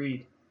before you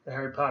read the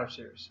Harry Potter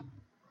series?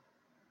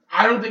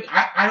 I don't think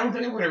I'm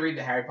going to read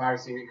the Harry Potter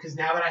series because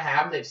now that I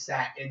have, they've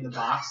sat in the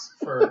box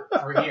for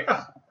years.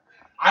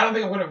 I don't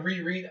think I'm going to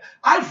reread.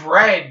 I've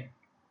read.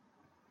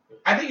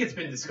 I think it's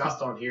been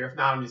discussed on here. If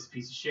not, I'm just a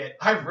piece of shit.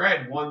 I've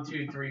read 1,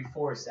 2, 3,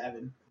 4,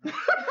 7.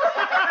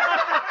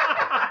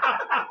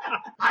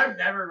 I've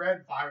never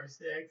read 5 or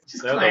 6.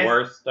 Just They're the glance-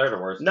 worst. They're the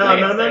worst. No.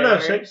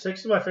 Classic. Six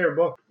is my favorite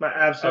book. My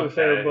absolute Okay,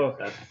 favorite book.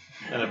 That's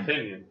an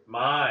opinion.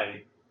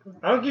 My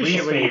I don't give a shit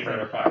least what you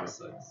favorite think. are 5 or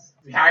 6.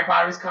 Harry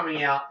Potter's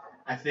coming out.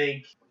 I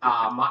think.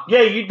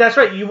 Yeah, that's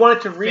right. You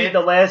wanted to read Fifth- the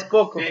last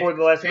book before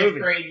the last fifth movie.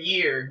 grade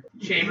year,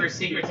 Chamber of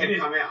Secrets had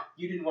come out.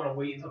 You didn't want to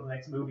wait until the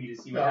next movie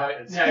to see what No,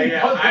 happens.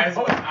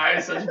 I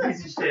was such a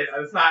piece of shit.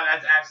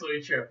 That's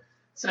absolutely true.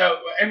 So,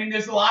 I mean,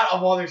 there's a lot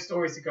of other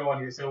stories to go on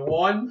here. So,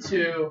 1,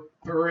 2,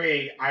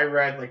 3, I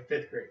read like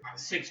 5th grade.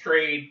 6th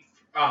grade,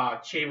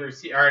 Chamber of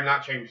Secrets, or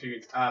not Chamber of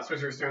Secrets,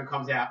 Sorcerer's Stone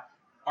comes out.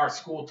 Our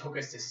school took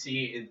us to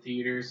see it in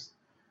theaters.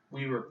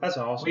 That's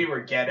awesome. We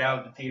were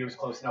ghetto. The theater was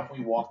close enough.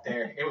 We walked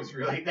there. It was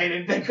really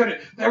they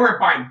weren't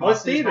buying What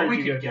buses, theater but we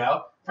did you could go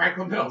go.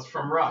 Franklin Mills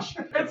from Rush.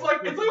 It's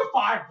like a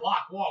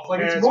 5-block walk. Like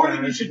Yeah, it's it's more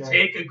than you should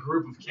manageable. take a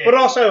group of kids. But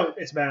also,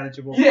 it's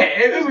manageable. yeah,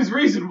 it was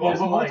reasonable. There's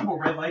But like, multiple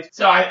red lights.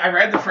 so I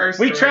read the first.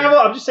 We 3. travel.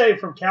 I'm just saying,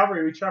 from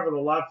Calvary, we traveled a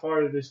lot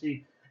farther to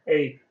see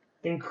a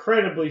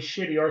incredibly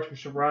shitty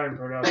Archbishop Ryan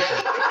production.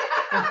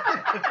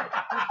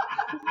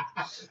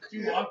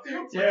 You walked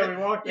through? Yeah, we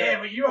walked Yeah, there.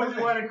 but you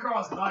only went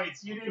across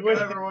nights. You didn't We, go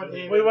everyone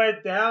we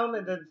went down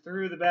and then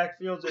through the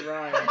backfields of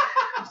Ryan.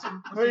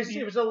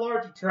 It was a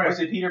larger trek. Was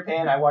it Peter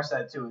Pan? I watched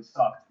that too. It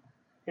sucked.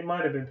 It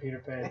might have been Peter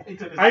Pan.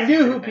 I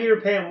knew who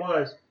Peter Pan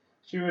was.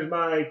 She was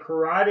my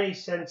karate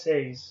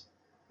sensei's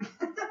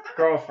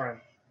girlfriend.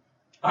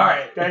 All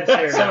right. That's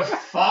serious. So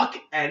fuck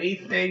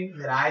anything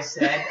that I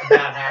said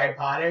about Harry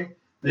Potter.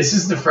 This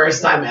is the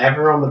first time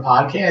ever on the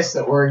podcast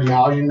that we're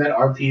acknowledging that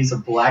RP is a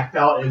black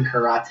belt in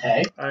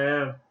karate, I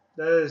am.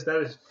 That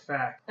is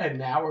fact. and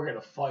now we're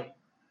gonna fight.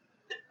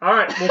 All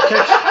right,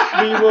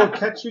 we will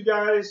catch you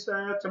guys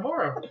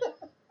tomorrow.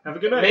 Have a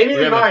good night. Maybe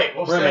We're tonight.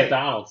 We'll We're at see.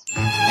 McDonald's.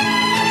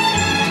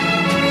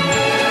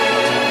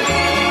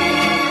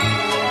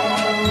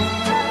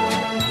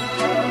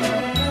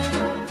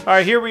 All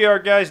right, here we are,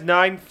 guys.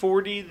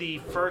 9:40, the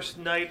first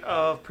night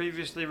of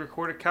previously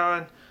recorded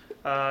con.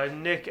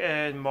 Nick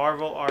and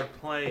Marvel are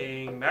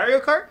playing Mario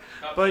Kart,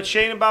 but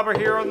Shane and Bob are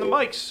here on the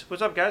mics.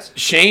 What's up, guys?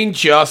 Shane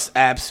just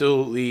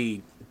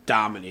absolutely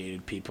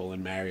dominated people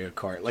in Mario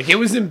Kart. Like, it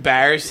was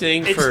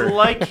embarrassing It's for...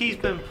 like he's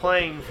been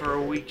playing for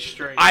a week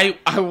straight. I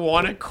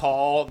want to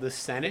call the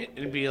Senate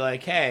and be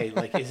like, hey,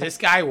 like, is this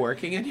guy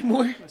working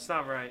anymore? It's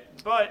not right.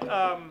 But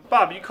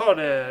Bob, you called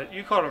a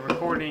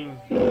recording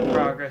in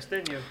progress,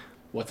 didn't you?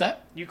 What's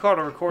that? You called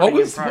a recording in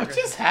What progress.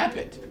 just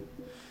happened?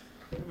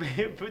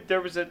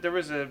 there was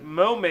a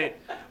moment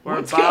where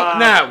What's Bob.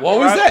 Nah, what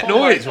was where I that pulled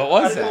noise? my- What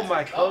was I pulled that?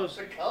 my clothes.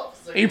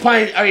 Are you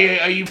playing?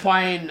 Are you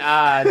playing?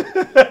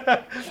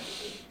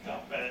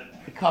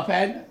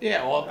 Cuphead?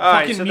 Yeah. Well,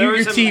 right, fucking so there mute your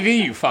was a-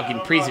 TV, you fucking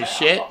piece of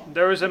shit.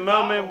 There was a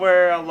moment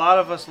where a lot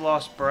of us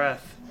lost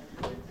breath.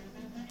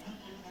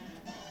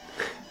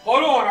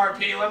 Hold on,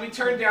 RP. Let me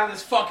turn down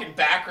this fucking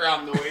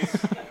background noise.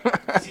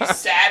 These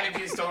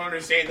savages don't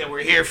understand that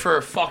we're here for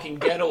a fucking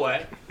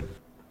getaway.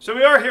 So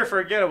we are here for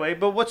a getaway,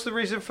 but what's the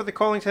reason for the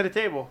calling to the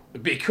table?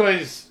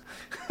 Because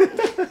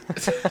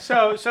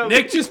So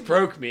Nick just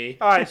broke me.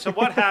 All right. So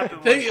what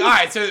happened? Was, All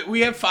right, so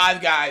we have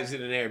 5 guys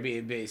in an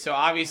Airbnb, so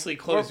obviously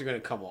clothes are gonna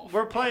come off.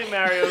 we're playing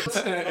Mario.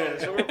 Yeah,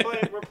 so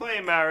we're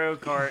playing Mario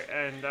Kart,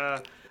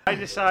 and I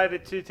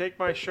decided to take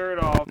my shirt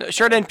off.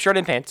 Shirt and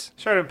pants.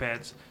 Shirt and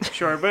pants.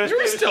 Sure, but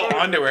We're still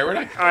underwear. We're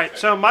not. All right,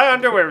 so my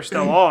underwear was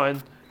still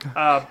on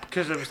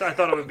because I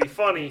thought it would be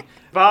funny.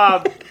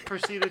 Bob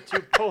proceeded to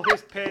pull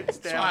his pants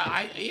So down.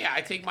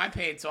 I take my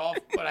pants off,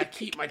 but I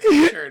keep my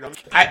t-shirt on.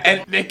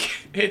 And Nick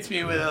hits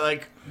me with a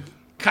like,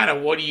 kind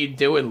of what are you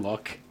doing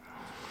look.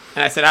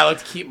 And I said, I like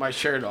to keep my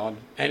shirt on.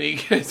 And he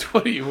goes,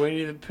 what are you,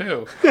 Winnie the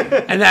Pooh?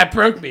 And that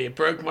broke me. It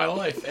broke my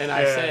life. And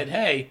I Yeah. said,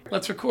 hey,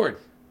 let's record.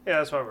 Yeah,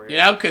 that's why we're You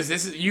here. know, because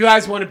this is you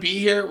guys want to be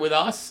here with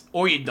us,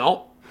 or you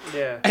don't,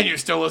 Yeah. and you're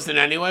still listening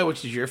anyway,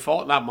 which is your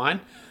fault, not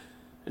mine.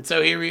 And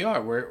so here we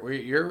are.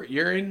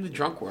 You're in the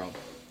drunk world.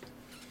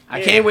 I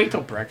Yeah. can't wait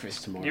till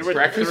breakfast tomorrow. You're with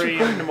Breakfast the 3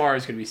 recording tomorrow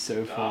is gonna be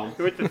so fun.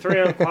 You're with the 3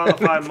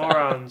 unqualified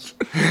morons.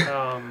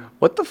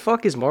 What the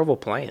fuck is Marvel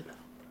playing?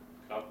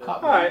 All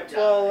right.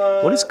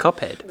 Well. What is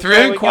Cuphead? 3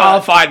 all we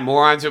unqualified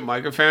morons with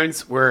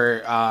microphones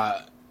were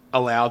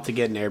allowed to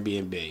get an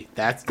Airbnb.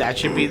 That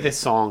should be the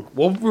song.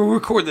 We'll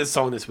record this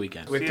song this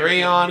weekend. With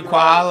 3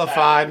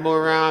 unqualified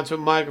morons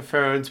with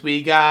microphones,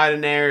 we got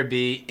an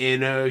Airbnb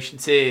in Ocean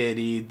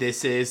City.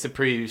 This is the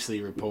previously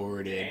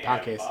reported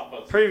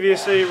podcast.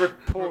 Previously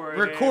reported.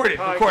 Recorded,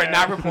 podcast.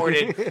 not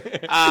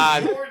reported.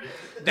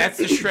 That's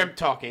the shrimp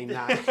talking,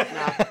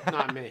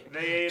 not me.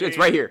 It's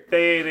right here.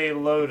 They ate a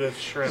load of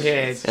shrimp. Yeah,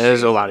 it's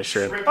There's a lot of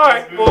shrimp. All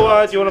right.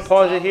 Well, do you want to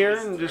pause it here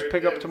and just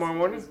pick up tomorrow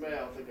morning?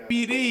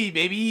 BD,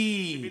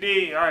 baby.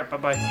 BD. All right. Bye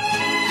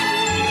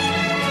bye.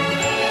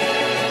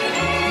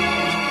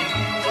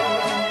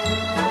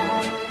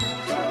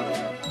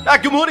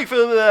 Good morning from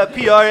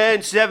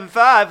PRN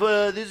 75.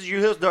 This is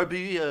your host,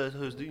 Darby.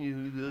 Hosting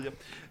you.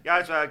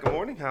 Guys, good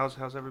morning.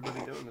 How's everybody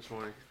doing this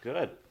morning?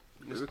 Good.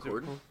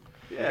 Recording?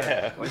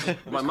 Yeah.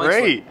 My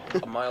Great.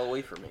 like a mile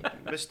away from me.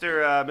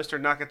 Mr.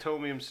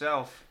 Nakatomi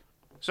himself.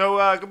 So,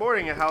 good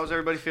morning. How's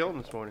everybody feeling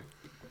this morning?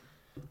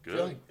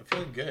 Good. I'm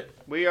feeling good.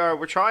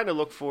 We're trying to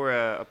look for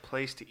a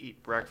place to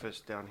eat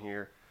breakfast down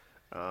here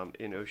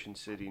in Ocean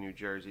City, New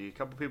Jersey. A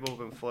couple people have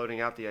been floating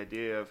out the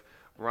idea of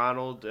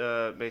Ronald's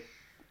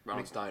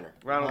Diner.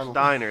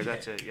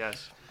 That's it.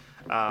 Yes.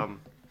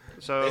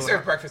 So They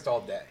serve breakfast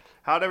all day.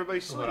 how'd everybody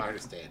From sleep? what I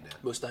understand now.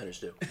 Most diners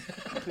do.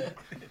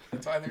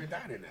 That's why they're a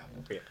diner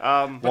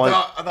now.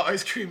 But the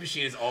ice cream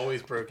machine is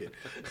always broken.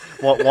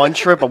 One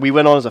trip we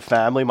went on as a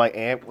family, my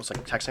aunt was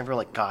like texting her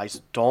like,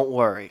 "Guys, don't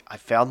worry. I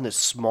found this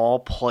small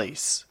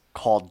place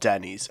called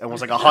Denny's," and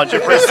was like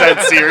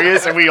 100%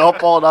 serious. And we all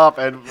pulled up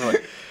and we're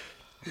like,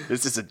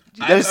 "This is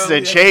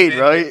a chain,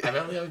 right?" I've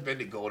only ever been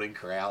to Golden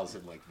Corrals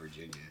in like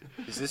Virginia.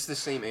 Is this the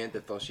same aunt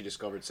that thought she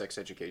discovered sex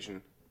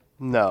education?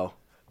 No,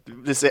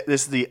 this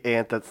is the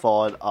aunt that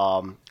thought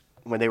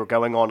when they were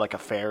going on like a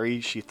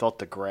ferry, she thought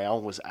the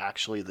ground was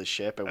actually the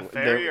ship. And A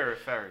ferry or a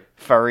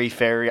ferry?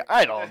 Ferry.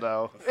 I don't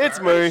know. It's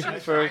me.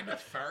 Ferry. Find a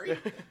furry?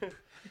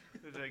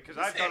 Because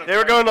I've done a They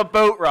were going on a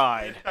boat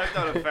ride. I've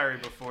done a ferry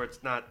before.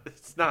 It's not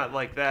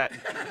like that.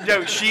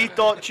 No, she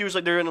thought she was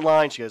like they're in the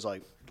line. She goes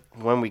like,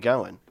 "When we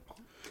going?"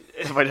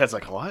 And my dad's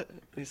like, "What?"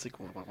 He's like,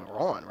 "We're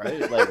on,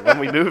 right? Like when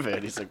we move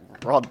it." He's like,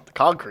 "We're on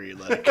concrete."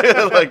 Like,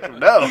 like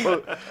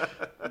no.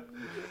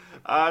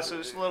 So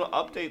just a little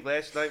update.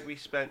 Last night we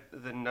spent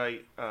the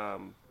night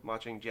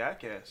watching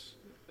Jackass.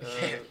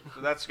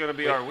 So that's gonna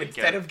be our weekend.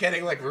 Instead of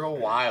getting like real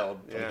wild,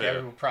 like Yeah.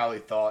 everyone probably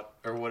thought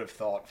or would have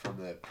thought from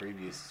the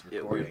previous Yeah,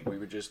 recording. we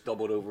were just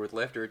doubled over with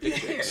laughter at Dick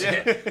Chicks.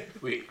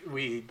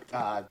 We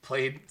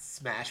played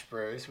Smash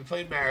Bros. We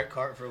played Mario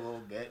Kart for a little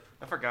bit.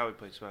 I forgot we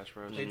played Smash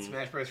Bros. Played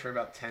Smash Bros. For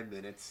about 10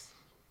 minutes.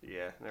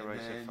 Yeah, everybody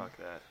And said then- fuck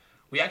that.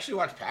 We actually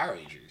watched Power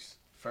Rangers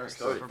first.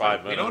 For 5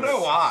 We minutes. don't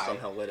know why.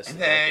 Somehow led us And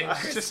to then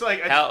that. It's just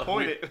like I How, just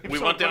pointed. we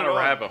went down a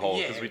rabbit hole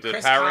because we did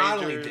Chris Power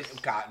Connolly Rangers.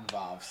 got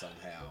involved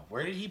somehow.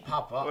 Where did he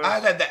pop up?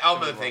 Where- The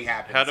Elmo thing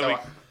happened. How do so we?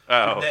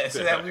 Oh,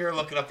 so that we were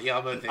looking up the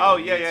Elmo thing. Oh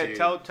on yeah, yeah.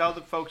 YouTube. Tell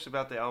the folks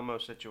about the Elmo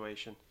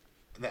situation.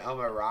 The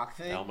Elmo Rock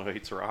thing. Elmo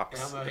hates rocks.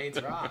 Elmo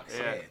hates rocks.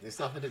 Yeah. Yeah, there's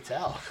nothing to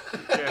tell.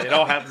 They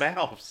don't have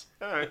mouths.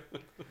 All right.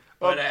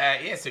 But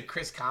yeah, so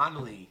Chris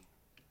Connolly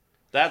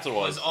That's what it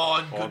was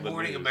on the Good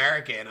Morning news.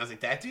 America, and I was like,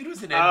 that dude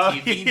was an Oh,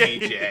 MTV yeah.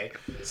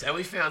 DJ. So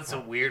we found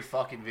some weird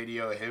fucking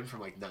video of him from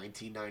like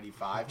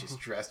 1995, just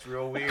dressed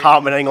real weird.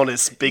 Commenting on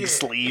his big Yeah,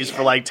 sleeves yeah,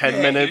 for like 10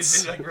 yeah,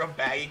 minutes. He was in like real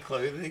baggy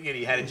clothing, and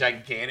he had a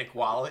gigantic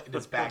wallet in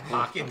his back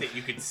pocket that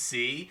you could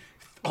see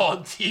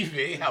on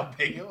TV how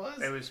big it was.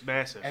 It was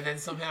massive. And then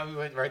somehow we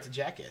went right to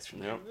Jackass from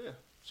there. Yeah.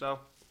 So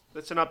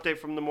that's an update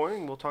from the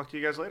morning. We'll talk to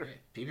you guys later.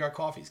 PBR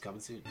Coffee's coming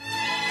soon.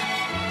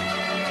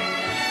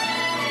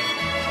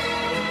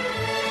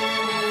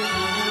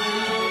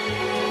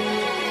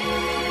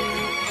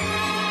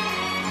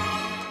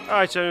 All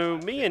right, so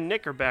me and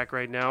Nick are back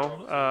right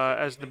now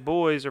as the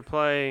boys are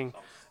playing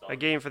a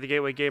game for the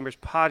Gateway Gamers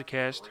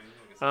podcast.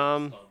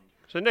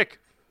 So, Nick,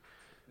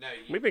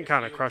 we've been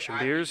kind of crushing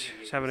beers,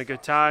 just having a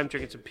good time,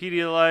 drinking some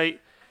Pedialyte,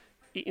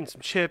 eating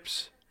some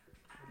chips.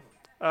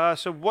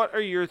 So what are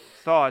your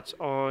thoughts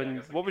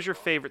on what was your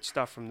favorite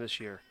stuff from this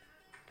year?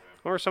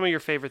 What were some of your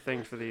favorite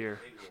things for the year?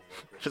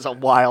 Just a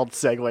wild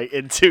segue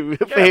into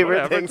Yeah,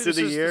 favorite whatever. things of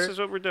the year. This is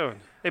what we're doing.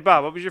 Hey,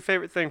 Bob, what was your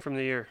favorite thing from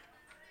the year?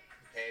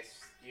 Past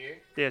year,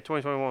 Yeah,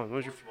 2021. What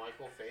was your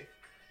Michael Faith.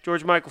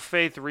 George Michael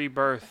Faith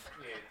Rebirth?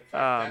 Yeah, the fact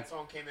Um, that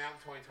song came out in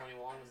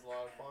 2021 was a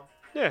lot of fun.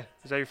 Yeah,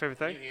 is that your favorite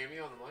Can thing? you hear me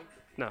on the mic?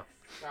 No.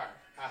 Alright.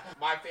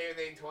 My favorite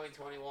thing in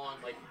 2021,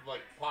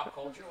 like pop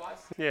culture wise.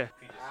 Yeah.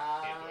 But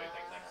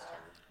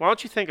Why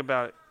don't you think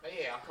about it?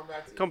 yeah, I'll come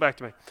back to you. Come back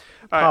to me.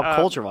 All Pop right,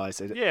 culture wise,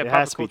 it yeah, pop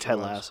has to be Ted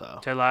culture-wise. Lasso.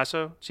 Ted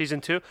Lasso,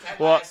 season 2. Ted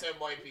Well, Lasso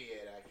might be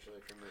it actually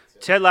for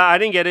me too. I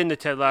didn't get into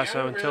Ted You know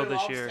Lasso who until really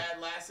this loves year.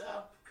 Ted Lasso?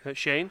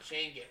 Shane?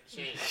 Shane.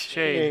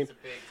 Shane. He's a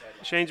big Ted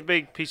Lasso. Shane's a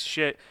big piece of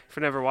shit for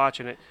never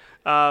watching it.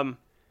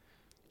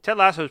 Ted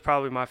Lasso is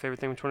probably my favorite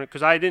thing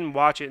because I didn't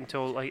watch it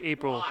until like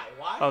April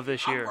Why? of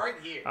this I'm year. right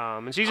here.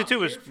 And season I'm 2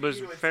 here was for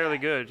you, it's fairly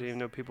that. good, even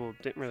though people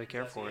didn't really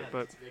care for it.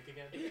 But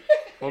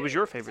what was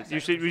your favorite?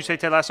 You say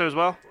Ted Lasso as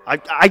well?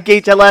 I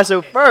gave Ted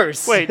Lasso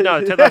first. Wait,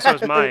 no, Ted Lasso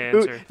was my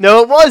answer.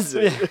 No, it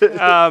wasn't.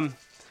 Um,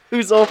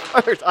 Who's on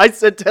first? I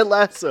said Ted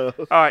Lasso.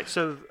 all right,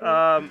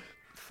 so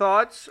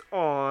thoughts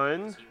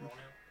on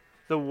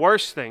the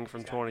worst thing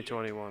from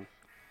 2021?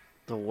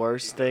 The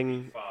worst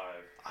thing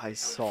I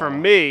saw. For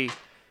me,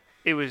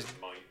 it was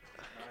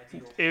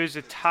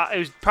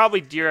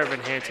probably Dear Evan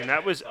Hansen.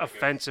 That was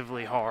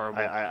offensively horrible.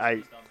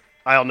 I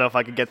don't know if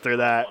I could get through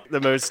that.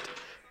 The most.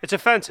 It's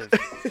offensive.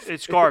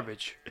 It's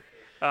garbage.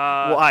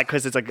 Why?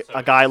 Because it's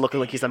a guy looking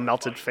like he's a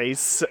melted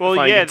face. Well,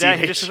 fighting yeah, a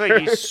that just teenager.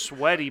 like he's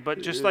sweaty,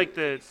 but just like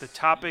the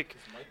topic,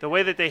 the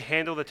way that they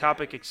handle the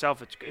topic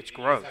itself, it's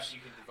gross.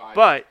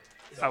 But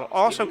I've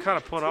also kind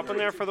of put up in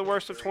there for the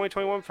worst of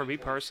 2021 for me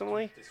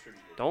personally.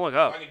 Don't Look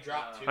Up.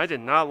 I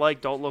did not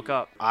like Don't Look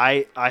Up.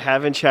 I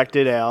haven't checked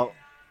it out.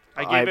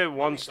 I gave it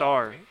 1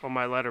 star on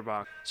my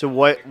letterbox. So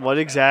what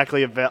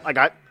exactly about like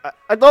I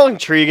thought it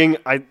intriguing.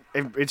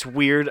 It's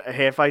weird.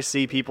 Half I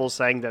see people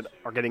saying that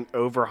are getting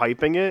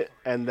overhyping it,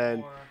 and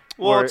then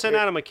Well, or it's an it-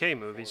 Adam McKay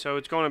movie, so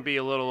it's going to be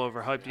a little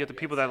overhyped. You get the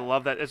people that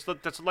love that.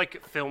 That's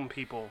like film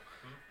people.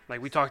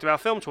 Like we talked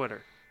about film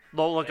Twitter.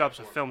 Don't Look Up's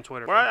a film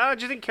Twitter. Well, I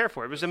just didn't care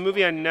for it. It was a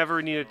movie I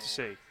never needed to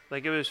see.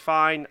 Like, it was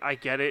fine. I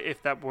get it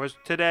if that was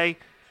today.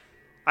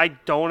 I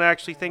don't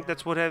actually think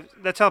that's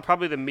how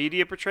probably the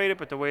media portrayed it,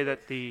 but the way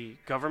that the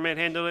government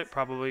handled it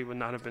probably would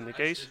not have been the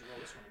case.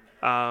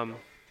 So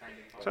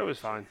it was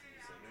fine.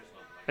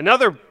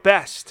 Another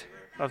best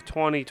of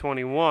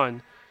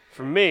 2021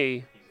 for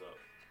me,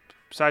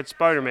 besides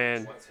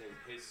Spider-Man,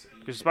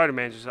 because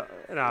Spider-Man's just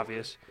an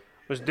obvious,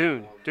 was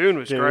Dune. Dune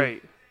was Dune.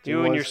 great. You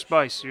Dune and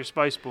was- your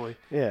Spice Boy.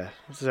 Yeah.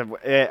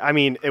 I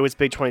mean, it was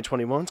big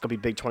 2021. It's gonna be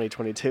big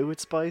 2022 with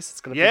Spice.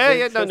 It's gonna Yeah, be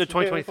yeah, big no, Fist of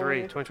 2023.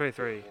 California.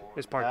 2023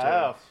 is part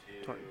Wow.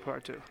 2.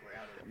 Part 2.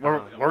 We're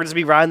gonna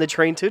be riding the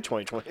train to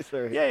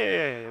 2023.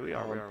 Yeah. We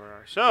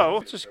are.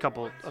 So, just a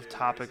couple of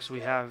topics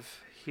we have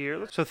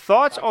here. So,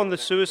 thoughts on the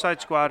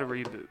Suicide Squad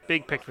reboot?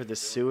 Big picture. For the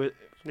suit.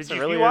 Did Is you it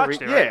really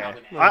watched a it, Yeah.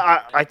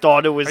 right? I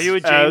thought it was. Are you a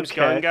James okay.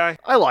 Gunn guy?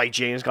 I like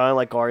James Gunn. I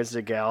like Guardians of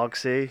the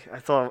Galaxy.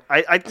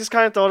 I just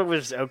kind of thought it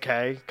was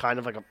okay. Kind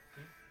of like a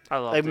I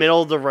loved it.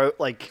 middle of the road,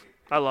 like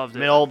I loved it.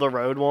 middle of the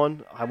road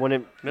one. I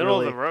wouldn't Middle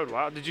really, of the road.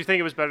 Wow. Did you think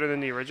it was better than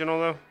the original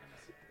though?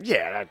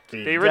 Yeah,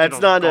 The original that's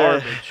not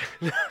garbage.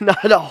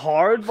 not a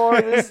hard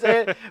bar to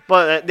say,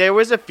 but there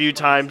was a few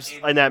times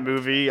in that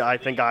movie I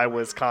think I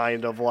was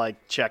kind of like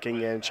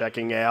checking in,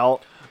 checking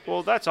out.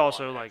 Well, that's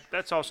also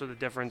the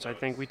difference. I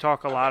think we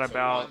talk a lot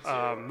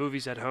about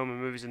movies at home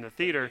and movies in the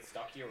theater.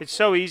 It's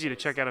so easy to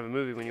check out of a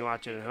movie when you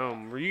watch it at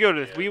home. Where you go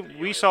to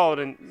we saw it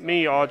in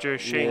me, Audra,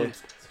 Shane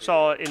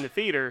saw it in the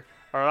theater.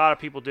 Or a lot of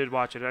people did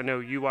watch it. I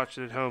know you watched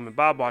it at home and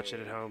Bob watched it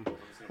at home.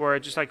 Where I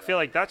just like feel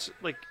like that's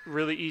like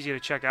really easy to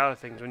check out of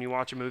things when you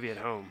watch a movie at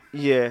home.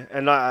 Yeah,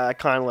 and I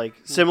kind of like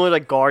similar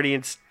to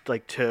Guardians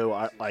like 2.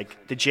 I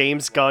like the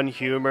James Gunn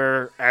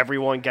humor.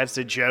 Everyone gets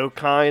a joke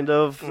kind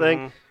of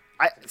thing.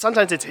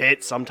 Sometimes it's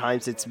hit,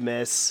 sometimes it's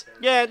miss.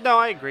 Yeah, no,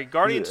 I agree.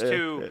 Guardians Yeah.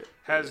 2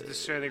 has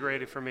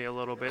disintegrated for me a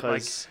little bit,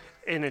 like 'Cause-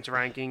 in its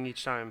ranking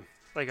each time.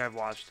 Like I've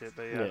watched it,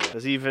 but yeah.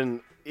 There's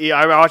even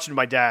I watched it with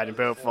my dad, and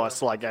both of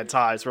us like at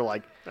times we're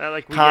like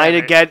We kind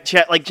of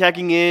it. like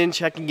checking in,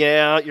 checking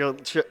out. You're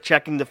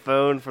checking the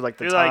phone for like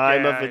the You're like,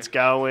 time yeah, of it's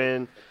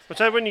going. But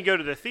so when you go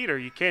to the theater,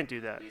 you can't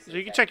do that. So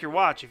you can check your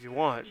watch if you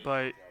want,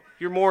 but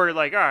you're more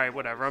like, all right,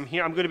 whatever. I'm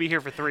here. I'm going to be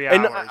here for 3 hours.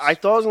 And I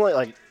thought it was only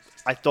like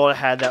I thought it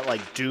had that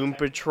like Doom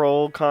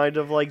Patrol kind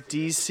of like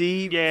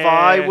DC Yeah.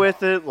 vibe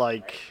with it,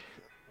 like.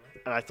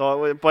 And I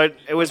thought, but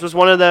it was just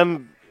one of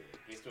them.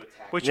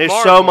 Which There's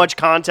Marvel, so much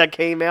content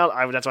came out.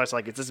 That's why it's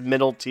like it's this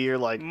middle tier.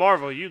 Like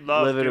Marvel, you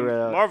love Live it Doom.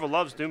 around. Marvel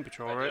loves Doom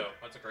Patrol, I right? do.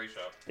 That's a great show.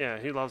 Yeah,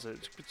 he loves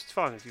it. It's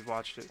fun if you've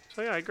watched it.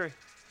 So yeah, I agree.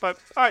 But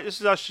all right, this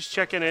is us just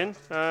checking in,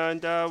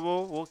 and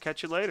we'll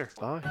catch you later.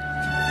 bye.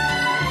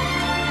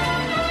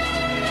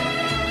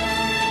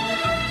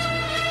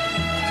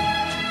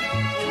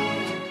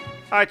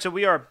 All right, so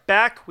we are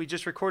back. We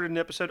just recorded an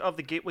episode of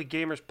the Gateway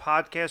Gamers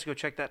podcast. Go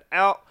check that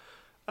out.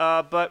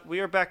 But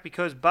we are back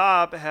because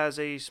Bob has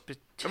a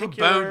particular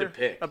bone to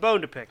pick. A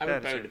bone to pick. I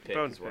have a That is bone it. to pick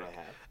Bone is what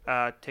I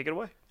have. Take it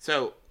away.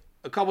 So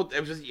it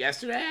was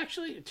yesterday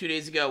actually, 2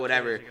 days ago,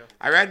 whatever. days ago.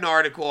 I read an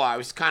article. I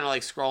was kind of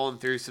like scrolling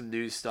through some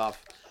news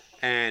stuff,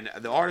 and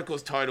the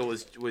article's title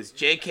was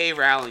J.K.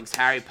 Rowling's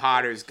Harry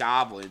Potter's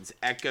goblins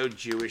echo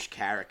Jewish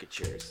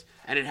caricatures,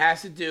 and it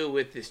has to do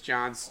with this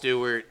Jon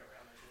Stewart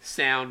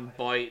sound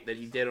bite that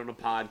he did on a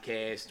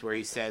podcast where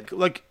he said,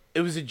 like, it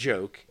was a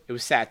joke, it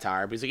was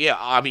satire, but he's like, yeah,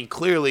 I mean,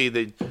 clearly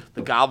the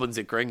goblins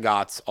at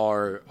Gringotts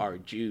are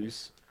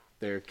Jews.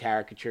 They're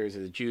caricatures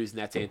of the Jews, and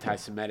that's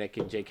anti-Semitic,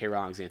 and J.K.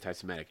 Rowling's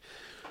anti-Semitic.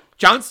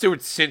 Jon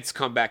Stewart's since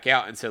come back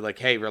out and said, like,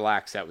 hey,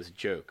 relax, that was a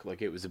joke.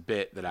 Like, it was a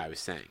bit that I was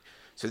saying.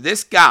 So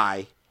this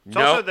guy... It's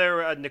also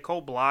there,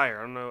 Nicole Blyer,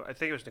 I don't know, I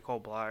think it was Nicole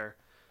Blyer,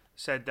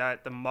 said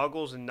that the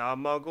Muggles and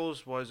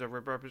non-Muggles was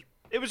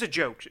it was a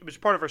joke. It was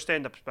part of her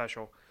stand-up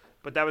special,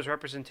 but that was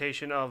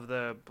representation of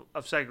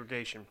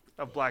segregation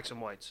of blacks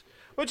and whites.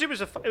 Which it was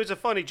a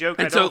funny joke.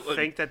 And I don't so,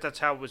 think that's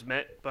how it was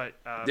meant, but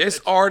this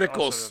it's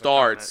article also a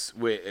starts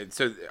with,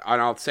 and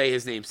I'll say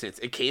his name since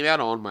it came out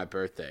on my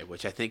birthday,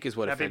 which I think is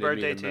what Happy offended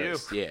me birthday the to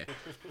most. you. Yeah.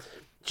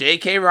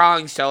 J.K.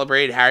 Rowling's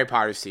celebrated Harry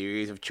Potter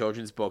series of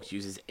children's books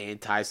uses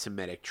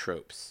anti-Semitic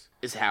tropes.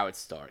 Is how it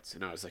starts,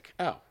 and I was like,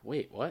 oh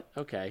wait, what?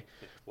 Okay.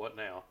 What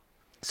now?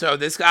 So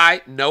this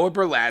guy, Noah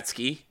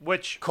Berlatsky,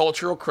 Which,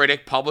 cultural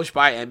critic published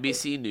by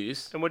NBC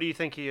News, and what do you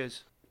think he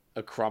is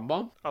a crumb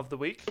bum. of the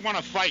week? I want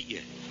to fight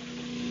you.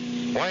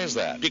 Why is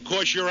that?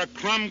 Because you're a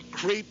crumb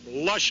creep,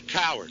 lush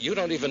coward. You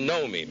don't even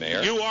know me,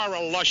 Mayor. You are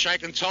a lush, I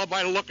can tell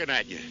by looking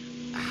at you.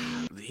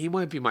 He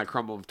might be my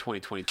crumb bum of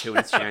 2022, and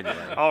it's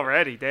January.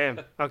 Already, damn.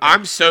 Okay.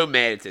 I'm so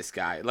mad at this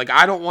guy. Like,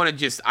 I don't want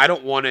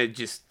to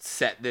just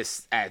set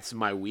this as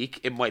my week.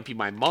 It might be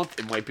my month.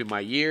 It might be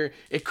my year.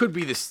 It could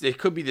be this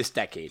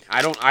decade.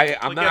 I'm Well,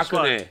 not guess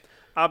gonna. what?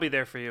 I'll be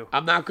there for you.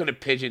 I'm not gonna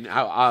pigeon.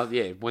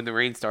 Yeah. When the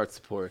rain starts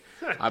to pour,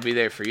 I'll be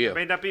there for you.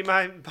 May not be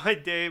my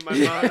day, my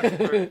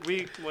month, or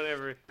week,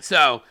 whatever.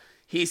 So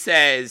he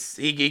says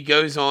he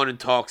goes on and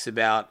talks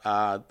about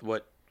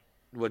what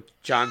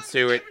Jon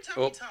Stewart.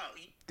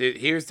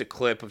 Here's the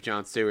clip of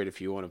Jon Stewart if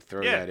you want to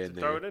throw that in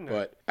there. throw it in there.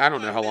 But I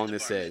don't know how long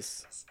this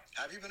is.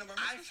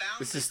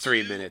 This is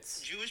 3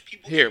 minutes.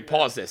 Here,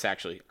 pause this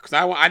actually, because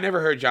I never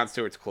heard Jon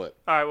Stewart's clip.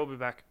 All right, we'll be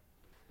back.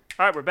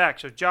 All right, we're back.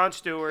 So Jon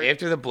Stewart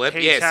After the blip,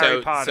 hates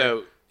Harry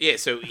Potter.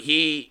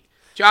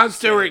 Jon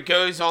Stewart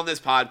goes on this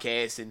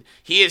podcast and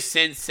he has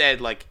since said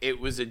like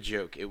it was a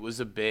joke, it was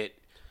a bit.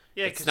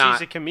 Yeah, It's because he's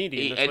not- a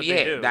comedian. That's and what yeah,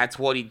 they do. that's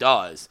what he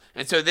does.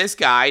 And so this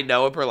guy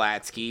Noah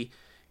Berlatsky,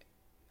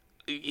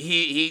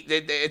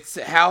 it's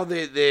how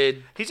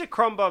He's a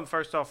crumb bum,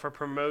 first off, for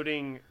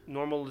promoting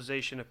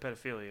normalization of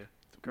pedophilia.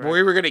 Correct.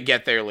 we were gonna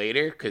get there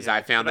later because Yeah,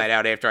 I found but that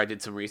out after I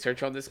did some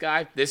research on this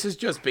guy. This is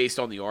just based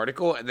on the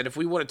article, and then if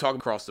we want to talk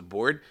across the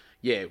board,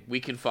 yeah, we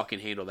can fucking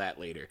handle that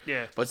later.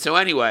 Yeah. But so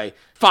anyway,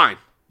 fine.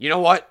 You know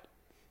what?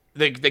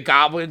 The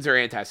goblins are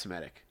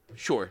anti-Semitic.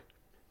 Sure.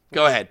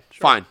 Go ahead.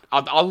 Fine.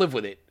 I'll live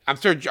with it. I'm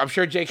sure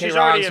J.K. She's Rowling's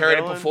already a heard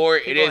it villain. before.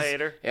 People it is. hate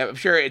her. Yeah, I'm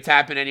sure it's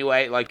happened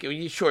anyway. Like,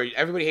 sure,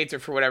 everybody hates her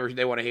for whatever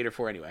they want to hate her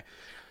for anyway.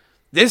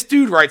 This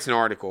dude writes an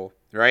article,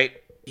 right?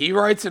 He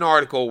writes an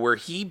article where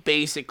he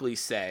basically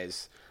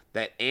says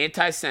that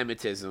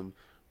anti-Semitism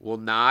will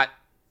not,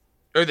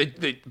 or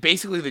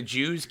basically the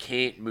Jews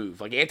can't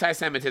move. Like,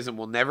 anti-Semitism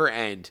will never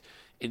end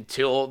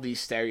until these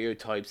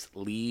stereotypes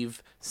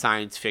leave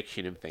science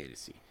fiction and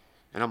fantasy.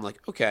 And I'm like,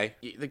 okay,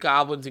 the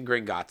goblins and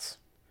Gringotts.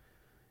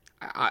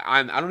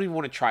 I don't even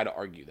want to try to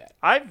argue that.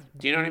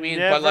 Do you know what I mean?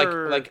 But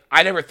like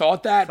I never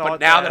thought that. But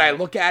now that I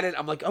look at it,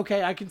 I'm like,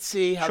 okay, I can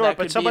see how Sure, that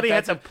could but somebody be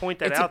had to offensive. point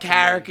that it's out It's to a me.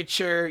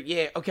 caricature.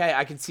 Yeah, okay,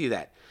 I can see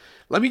that.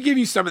 Let me give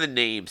you some of the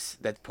names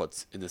that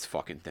puts in this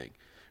fucking thing.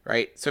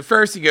 Right? So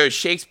first he goes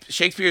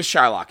Shakespeare's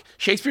Shylock.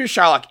 Shakespeare's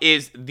Shylock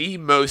is the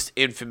most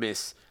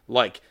infamous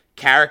like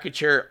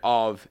caricature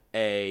of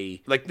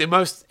the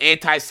most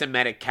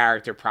anti-Semitic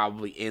character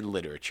probably in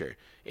literature.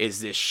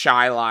 Is this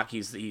Shylock?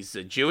 He's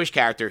a Jewish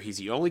character. He's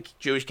the only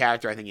Jewish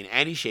character I think in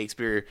any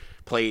Shakespeare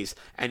plays,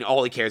 and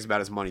all he cares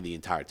about is money the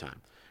entire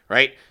time,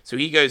 right? So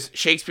he goes,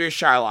 Shakespeare's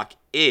Shylock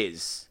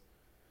is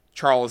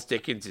Charles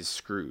Dickens'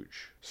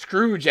 Scrooge.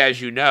 Scrooge,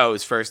 as you know,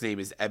 his first name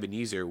is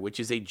Ebenezer,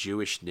 which is a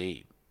Jewish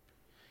name.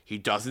 He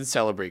doesn't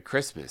celebrate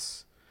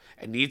Christmas,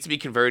 and needs to be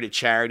converted to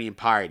charity and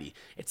piety.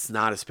 It's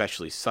not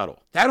especially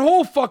subtle. That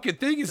whole fucking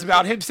thing is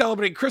about him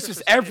celebrating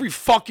Christmas every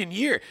fucking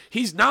year.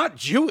 He's not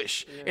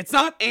Jewish. It's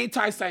not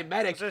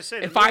anti-Semitic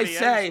if I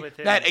say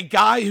that a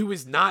guy who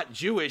is not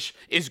Jewish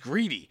is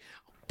greedy.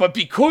 But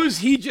because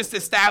he just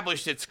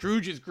established that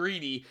Scrooge is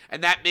greedy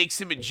and that makes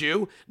him a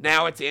Jew,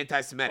 now it's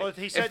anti-Semitic. Well,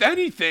 he said- if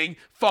anything,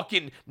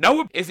 fucking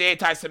Noah is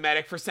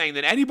anti-Semitic for saying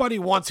that anybody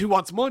who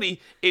wants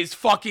money is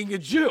fucking a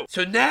Jew.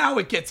 So now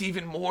it gets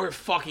even more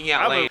fucking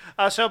outlandish.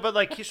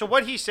 So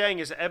what he's saying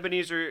is that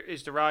Ebenezer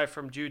is derived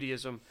from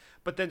Judaism,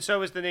 but then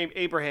so is the name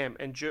Abraham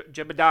and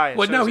Jebediah.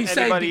 Well, So no, is he's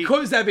saying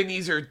because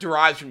Ebenezer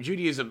derives from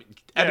Judaism,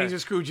 Ebenezer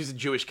Scrooge is a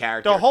Jewish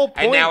character. The whole and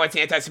point- now it's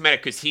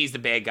anti-Semitic because he's the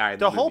bad guy in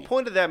the The whole movie,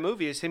 point of that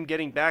movie is him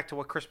getting back to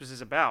what Christmas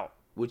is about.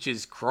 which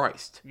is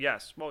Christ.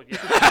 Yes. Well, yeah.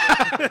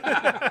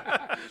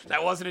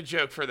 That wasn't a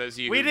joke for those of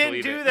you We who didn't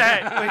believe do it.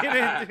 that. We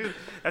didn't do.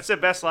 That's the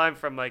best line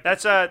from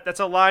that's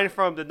a line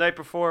from The Night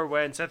Before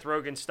when Seth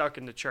Rogen's stuck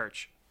in the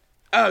church.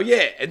 Oh,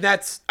 yeah, and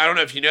that's, I don't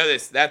know if you know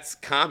this, that's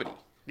comedy.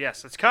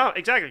 Yes, it's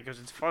exactly because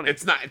it's funny.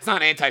 It's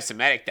not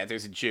anti-Semitic that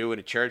there's a Jew in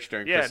a church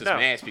during Christmas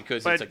Mass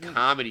because it's a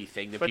comedy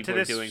thing that people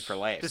are doing for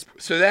laughs.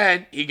 So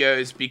then he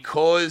goes,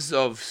 because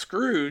of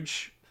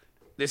Scrooge,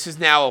 this is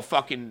now a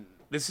fucking,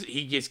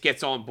 he just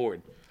gets on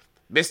board.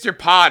 Mr.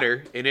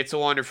 Potter in It's a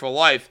Wonderful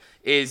Life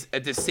is a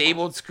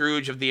disabled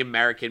Scrooge of the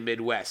American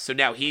Midwest. So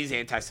now he's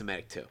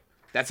anti-Semitic too.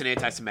 That's an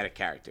anti-Semitic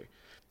character.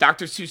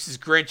 Dr. Seuss's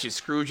Grinch is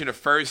Scrooge in a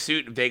fur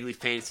suit and vaguely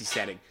fantasy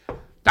setting.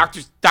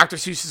 Dr.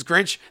 Seuss's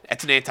Grinch,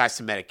 that's an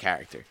anti-Semitic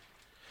character.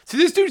 So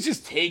this dude's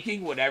just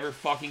taking whatever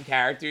fucking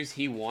characters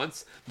he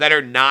wants that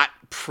are not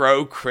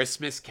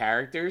pro-Christmas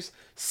characters,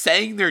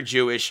 saying they're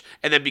Jewish,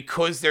 and then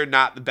because they're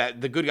not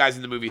the good guys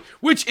in the movie,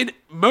 which in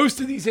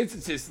most of these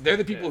instances, they're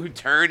the people who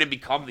turn and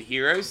become the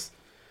heroes,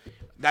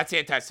 that's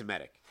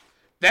anti-Semitic.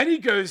 Then he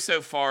goes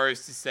so far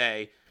as to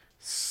say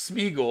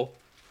Smeagol,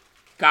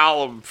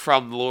 Gollum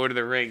from The Lord of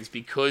the Rings,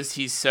 because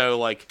he's so,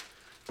 like,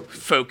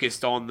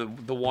 focused on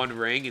the one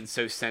ring and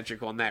so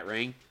centric on that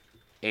ring,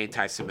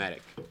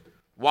 anti-Semitic.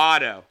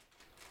 Watto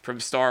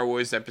from Star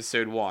Wars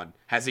Episode 1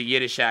 has a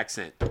Yiddish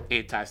accent,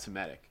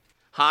 anti-Semitic.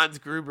 Hans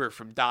Gruber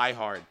from Die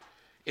Hard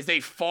is a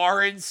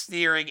foreign,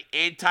 sneering,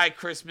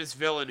 anti-Christmas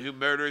villain who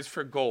murders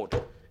for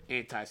gold,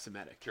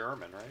 anti-Semitic.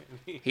 German,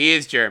 right? He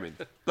is German.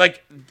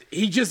 Like,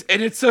 he just,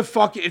 and it's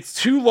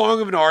too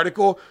long of an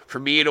article for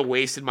me to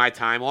wasted my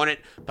time on it,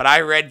 but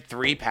I read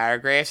 3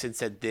 paragraphs and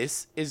said,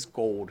 this is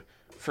gold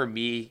for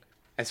me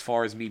as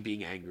far as me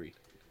being angry.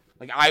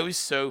 Like, I was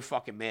so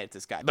fucking mad at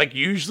this guy. Like,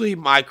 usually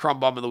my crumb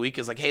bum of the week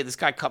is like, hey, this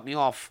guy cut me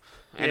off,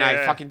 and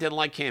I fucking didn't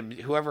like him.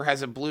 Whoever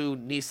has a blue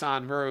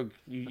Nissan Rogue,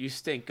 you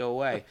stink, go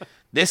away.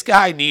 This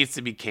guy needs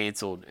to be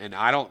canceled, and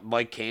I don't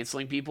like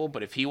canceling people,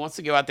 but if he wants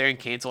to go out there and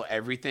cancel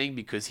everything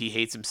because he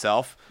hates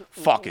himself,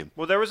 fuck him.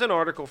 Well, there was an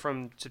article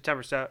from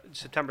September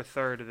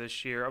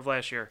 3rd of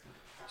last year,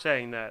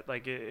 saying that,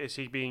 like, is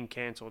he being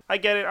canceled? I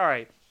get it. All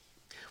right.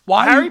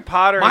 Why Harry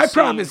Potter? My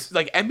problem is,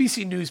 like,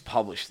 NBC News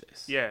published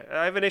this. Yeah,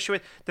 I have an issue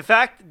with the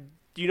fact.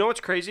 Do you know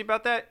what's crazy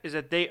about that? Is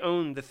that they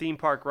own the theme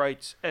park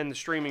rights and the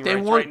streaming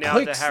rights right now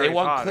to Harry They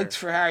want Potter. clicks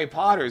for Harry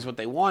Potter is what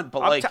they want.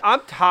 But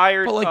I'm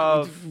tired but, like,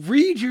 of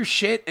read your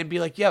shit and be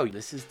like, yo,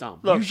 this is dumb.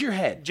 Look, Use your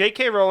head.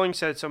 J.K. Rowling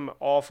said some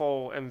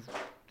awful and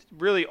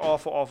really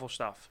awful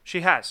stuff.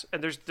 She has,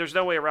 and there's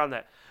no way around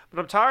that. But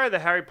I'm tired of the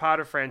Harry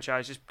Potter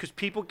franchise just because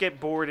people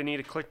get bored and need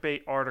a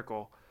clickbait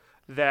article.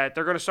 That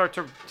they're going to start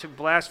to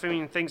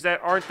blaspheming things that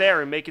aren't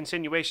there and make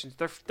insinuations.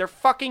 They're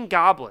fucking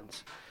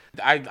goblins.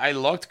 I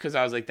looked because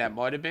I was like, that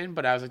might have been,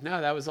 but I was like,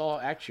 no, that was all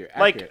accurate.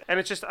 Like,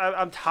 and it's just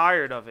I'm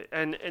tired of it.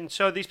 And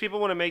so these people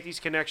want to make these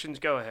connections.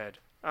 Go ahead.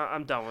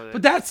 I'm done with it.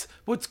 But that's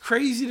what's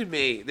crazy to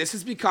me. This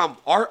has become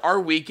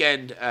our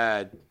weekend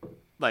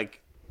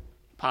like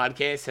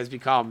podcast has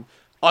become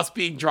us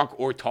being drunk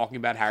or talking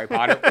about Harry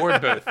Potter or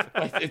both.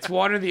 Like, it's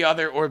one or the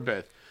other or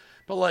both.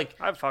 But, like,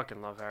 I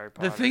fucking love Harry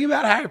Potter. The thing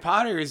about Harry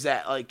Potter is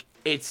that, like,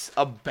 it's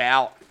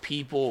about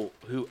people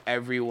who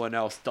everyone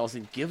else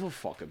doesn't give a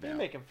fuck about. You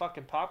making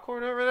fucking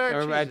popcorn over there?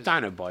 Or Jesus.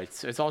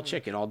 Dinobites. It's all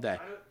chicken all day.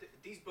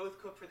 These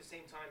both cook for the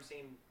same time,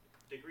 same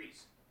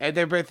degrees. And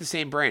they're both the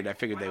same brand. I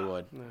figured they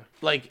would. Yeah.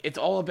 Like, it's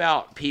all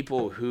about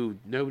people who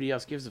nobody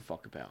else gives a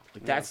fuck about.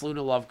 Like, that's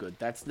Luna Lovegood.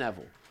 That's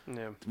Neville.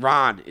 Yeah.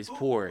 Ron is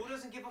poor. Who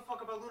doesn't give a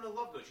fuck about Luna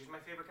Lovegood? She's my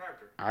favorite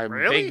character. I'm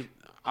really? Big,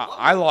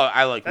 I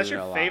like That's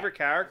Luna your a favorite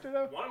character,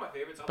 though? One of my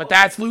favorites. But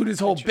that's Luna's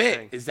whole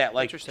bit, is that,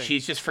 like,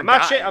 she's just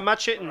forgotten. I'm not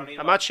shitting on it.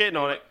 I'm not shitting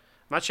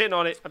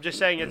on it. I'm just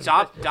saying it's...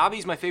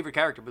 Dobby's my favorite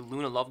character, but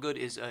Luna Lovegood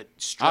is a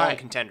strong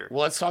contender.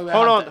 Well, let's talk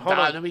about Hold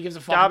on. Nobody gives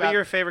a fuck Dobby about...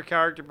 your favorite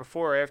character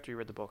before or after you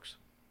read the books?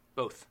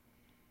 Both.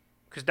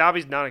 Because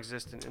Dobby's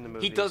non-existent in the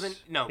movies. He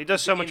doesn't... No. He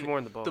does so much more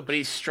in the books. But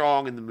he's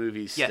strong in the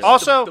movies. Yes. Still.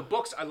 Also... The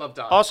books, I love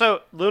Dobby.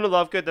 Also, Luna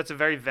Lovegood, that's a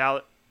very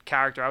valid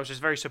character. I was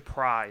just very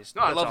surprised.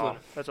 No, I love Luna.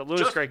 That's a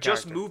Luna's great character.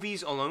 Just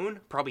movies alone,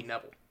 probably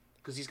Neville.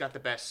 Because he's got the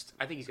best...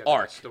 I think he's got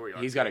the best story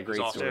arc. He's got a great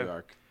awesome. story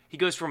arc. He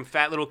goes from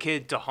fat little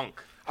kid to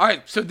hunk. All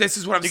right, so this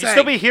is what I'm you saying. You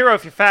can still be a hero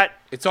if you're fat.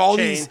 It's all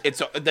Shane. these.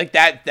 It's like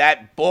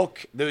that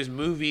book, those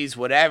movies,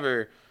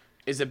 whatever.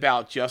 is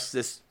about just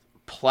this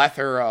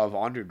plethora of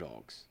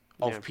underdogs,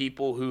 of Yeah.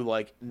 people who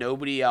like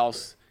nobody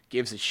else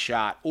gives a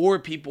shot, or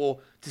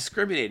people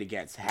discriminate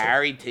against.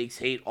 Harry takes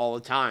hate all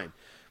the time.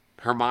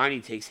 Hermione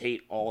takes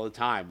hate all the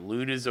time.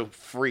 Luna's a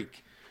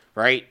freak,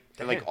 right?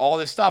 And like all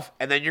this stuff,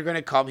 and then you're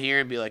gonna come here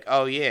and be like,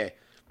 oh yeah,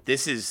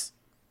 this is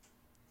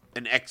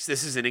an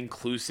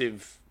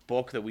inclusive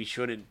book that we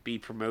shouldn't be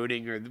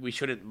promoting, or we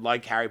shouldn't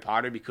like Harry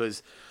Potter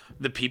because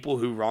the people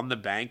who run the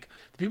bank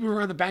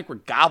were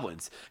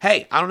goblins.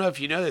 Hey, I don't know if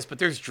you know this, but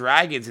there's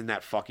dragons in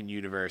that fucking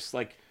universe.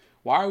 Like,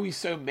 why are we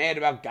so mad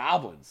about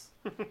goblins?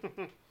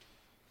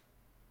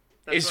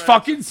 Is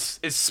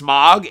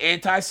Smaug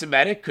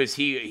anti-Semitic because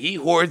he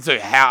hoards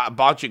a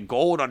bunch of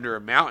gold under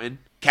a mountain?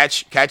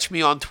 Catch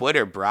me on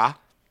Twitter, brah.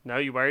 No,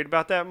 you worried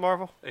about that,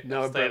 Marvel?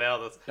 Noah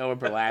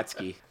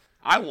Berlatsky.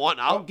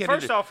 I'll get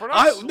first into, off, we're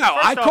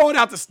not. I called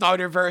out the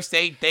Snyderverse.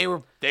 They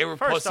were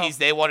First pussies. off-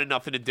 They wanted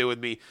nothing to do with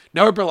me.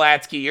 Noah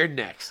Berlatsky, you're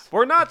next.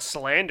 We're not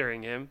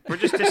slandering him. We're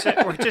just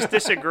we're just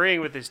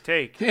disagreeing with his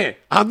take. Yeah,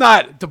 I'm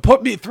not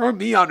throw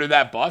me under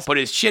that bus, but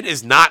his shit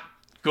is not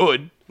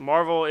good.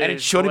 Marvel And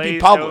is it shouldn't be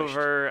glazed published.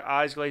 over,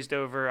 eyes glazed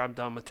over. I'm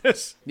done with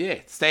this. Yeah,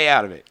 stay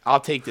out of it. I'll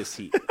take this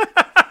heat.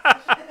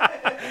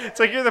 It's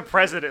like you're the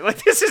president.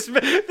 Like this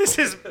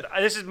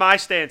is my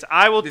stance.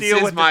 I will This deal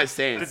is with my the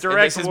stance. direct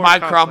And this is war my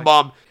conflict. crumb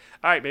bum.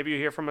 All right, maybe you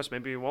hear from us.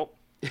 Maybe you won't.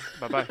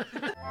 Bye bye.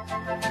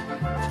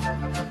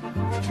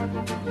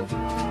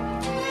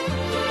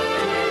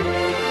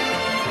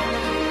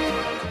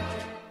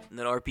 And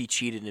then RP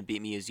cheated and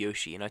beat me as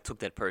Yoshi, and I took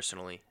that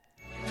personally.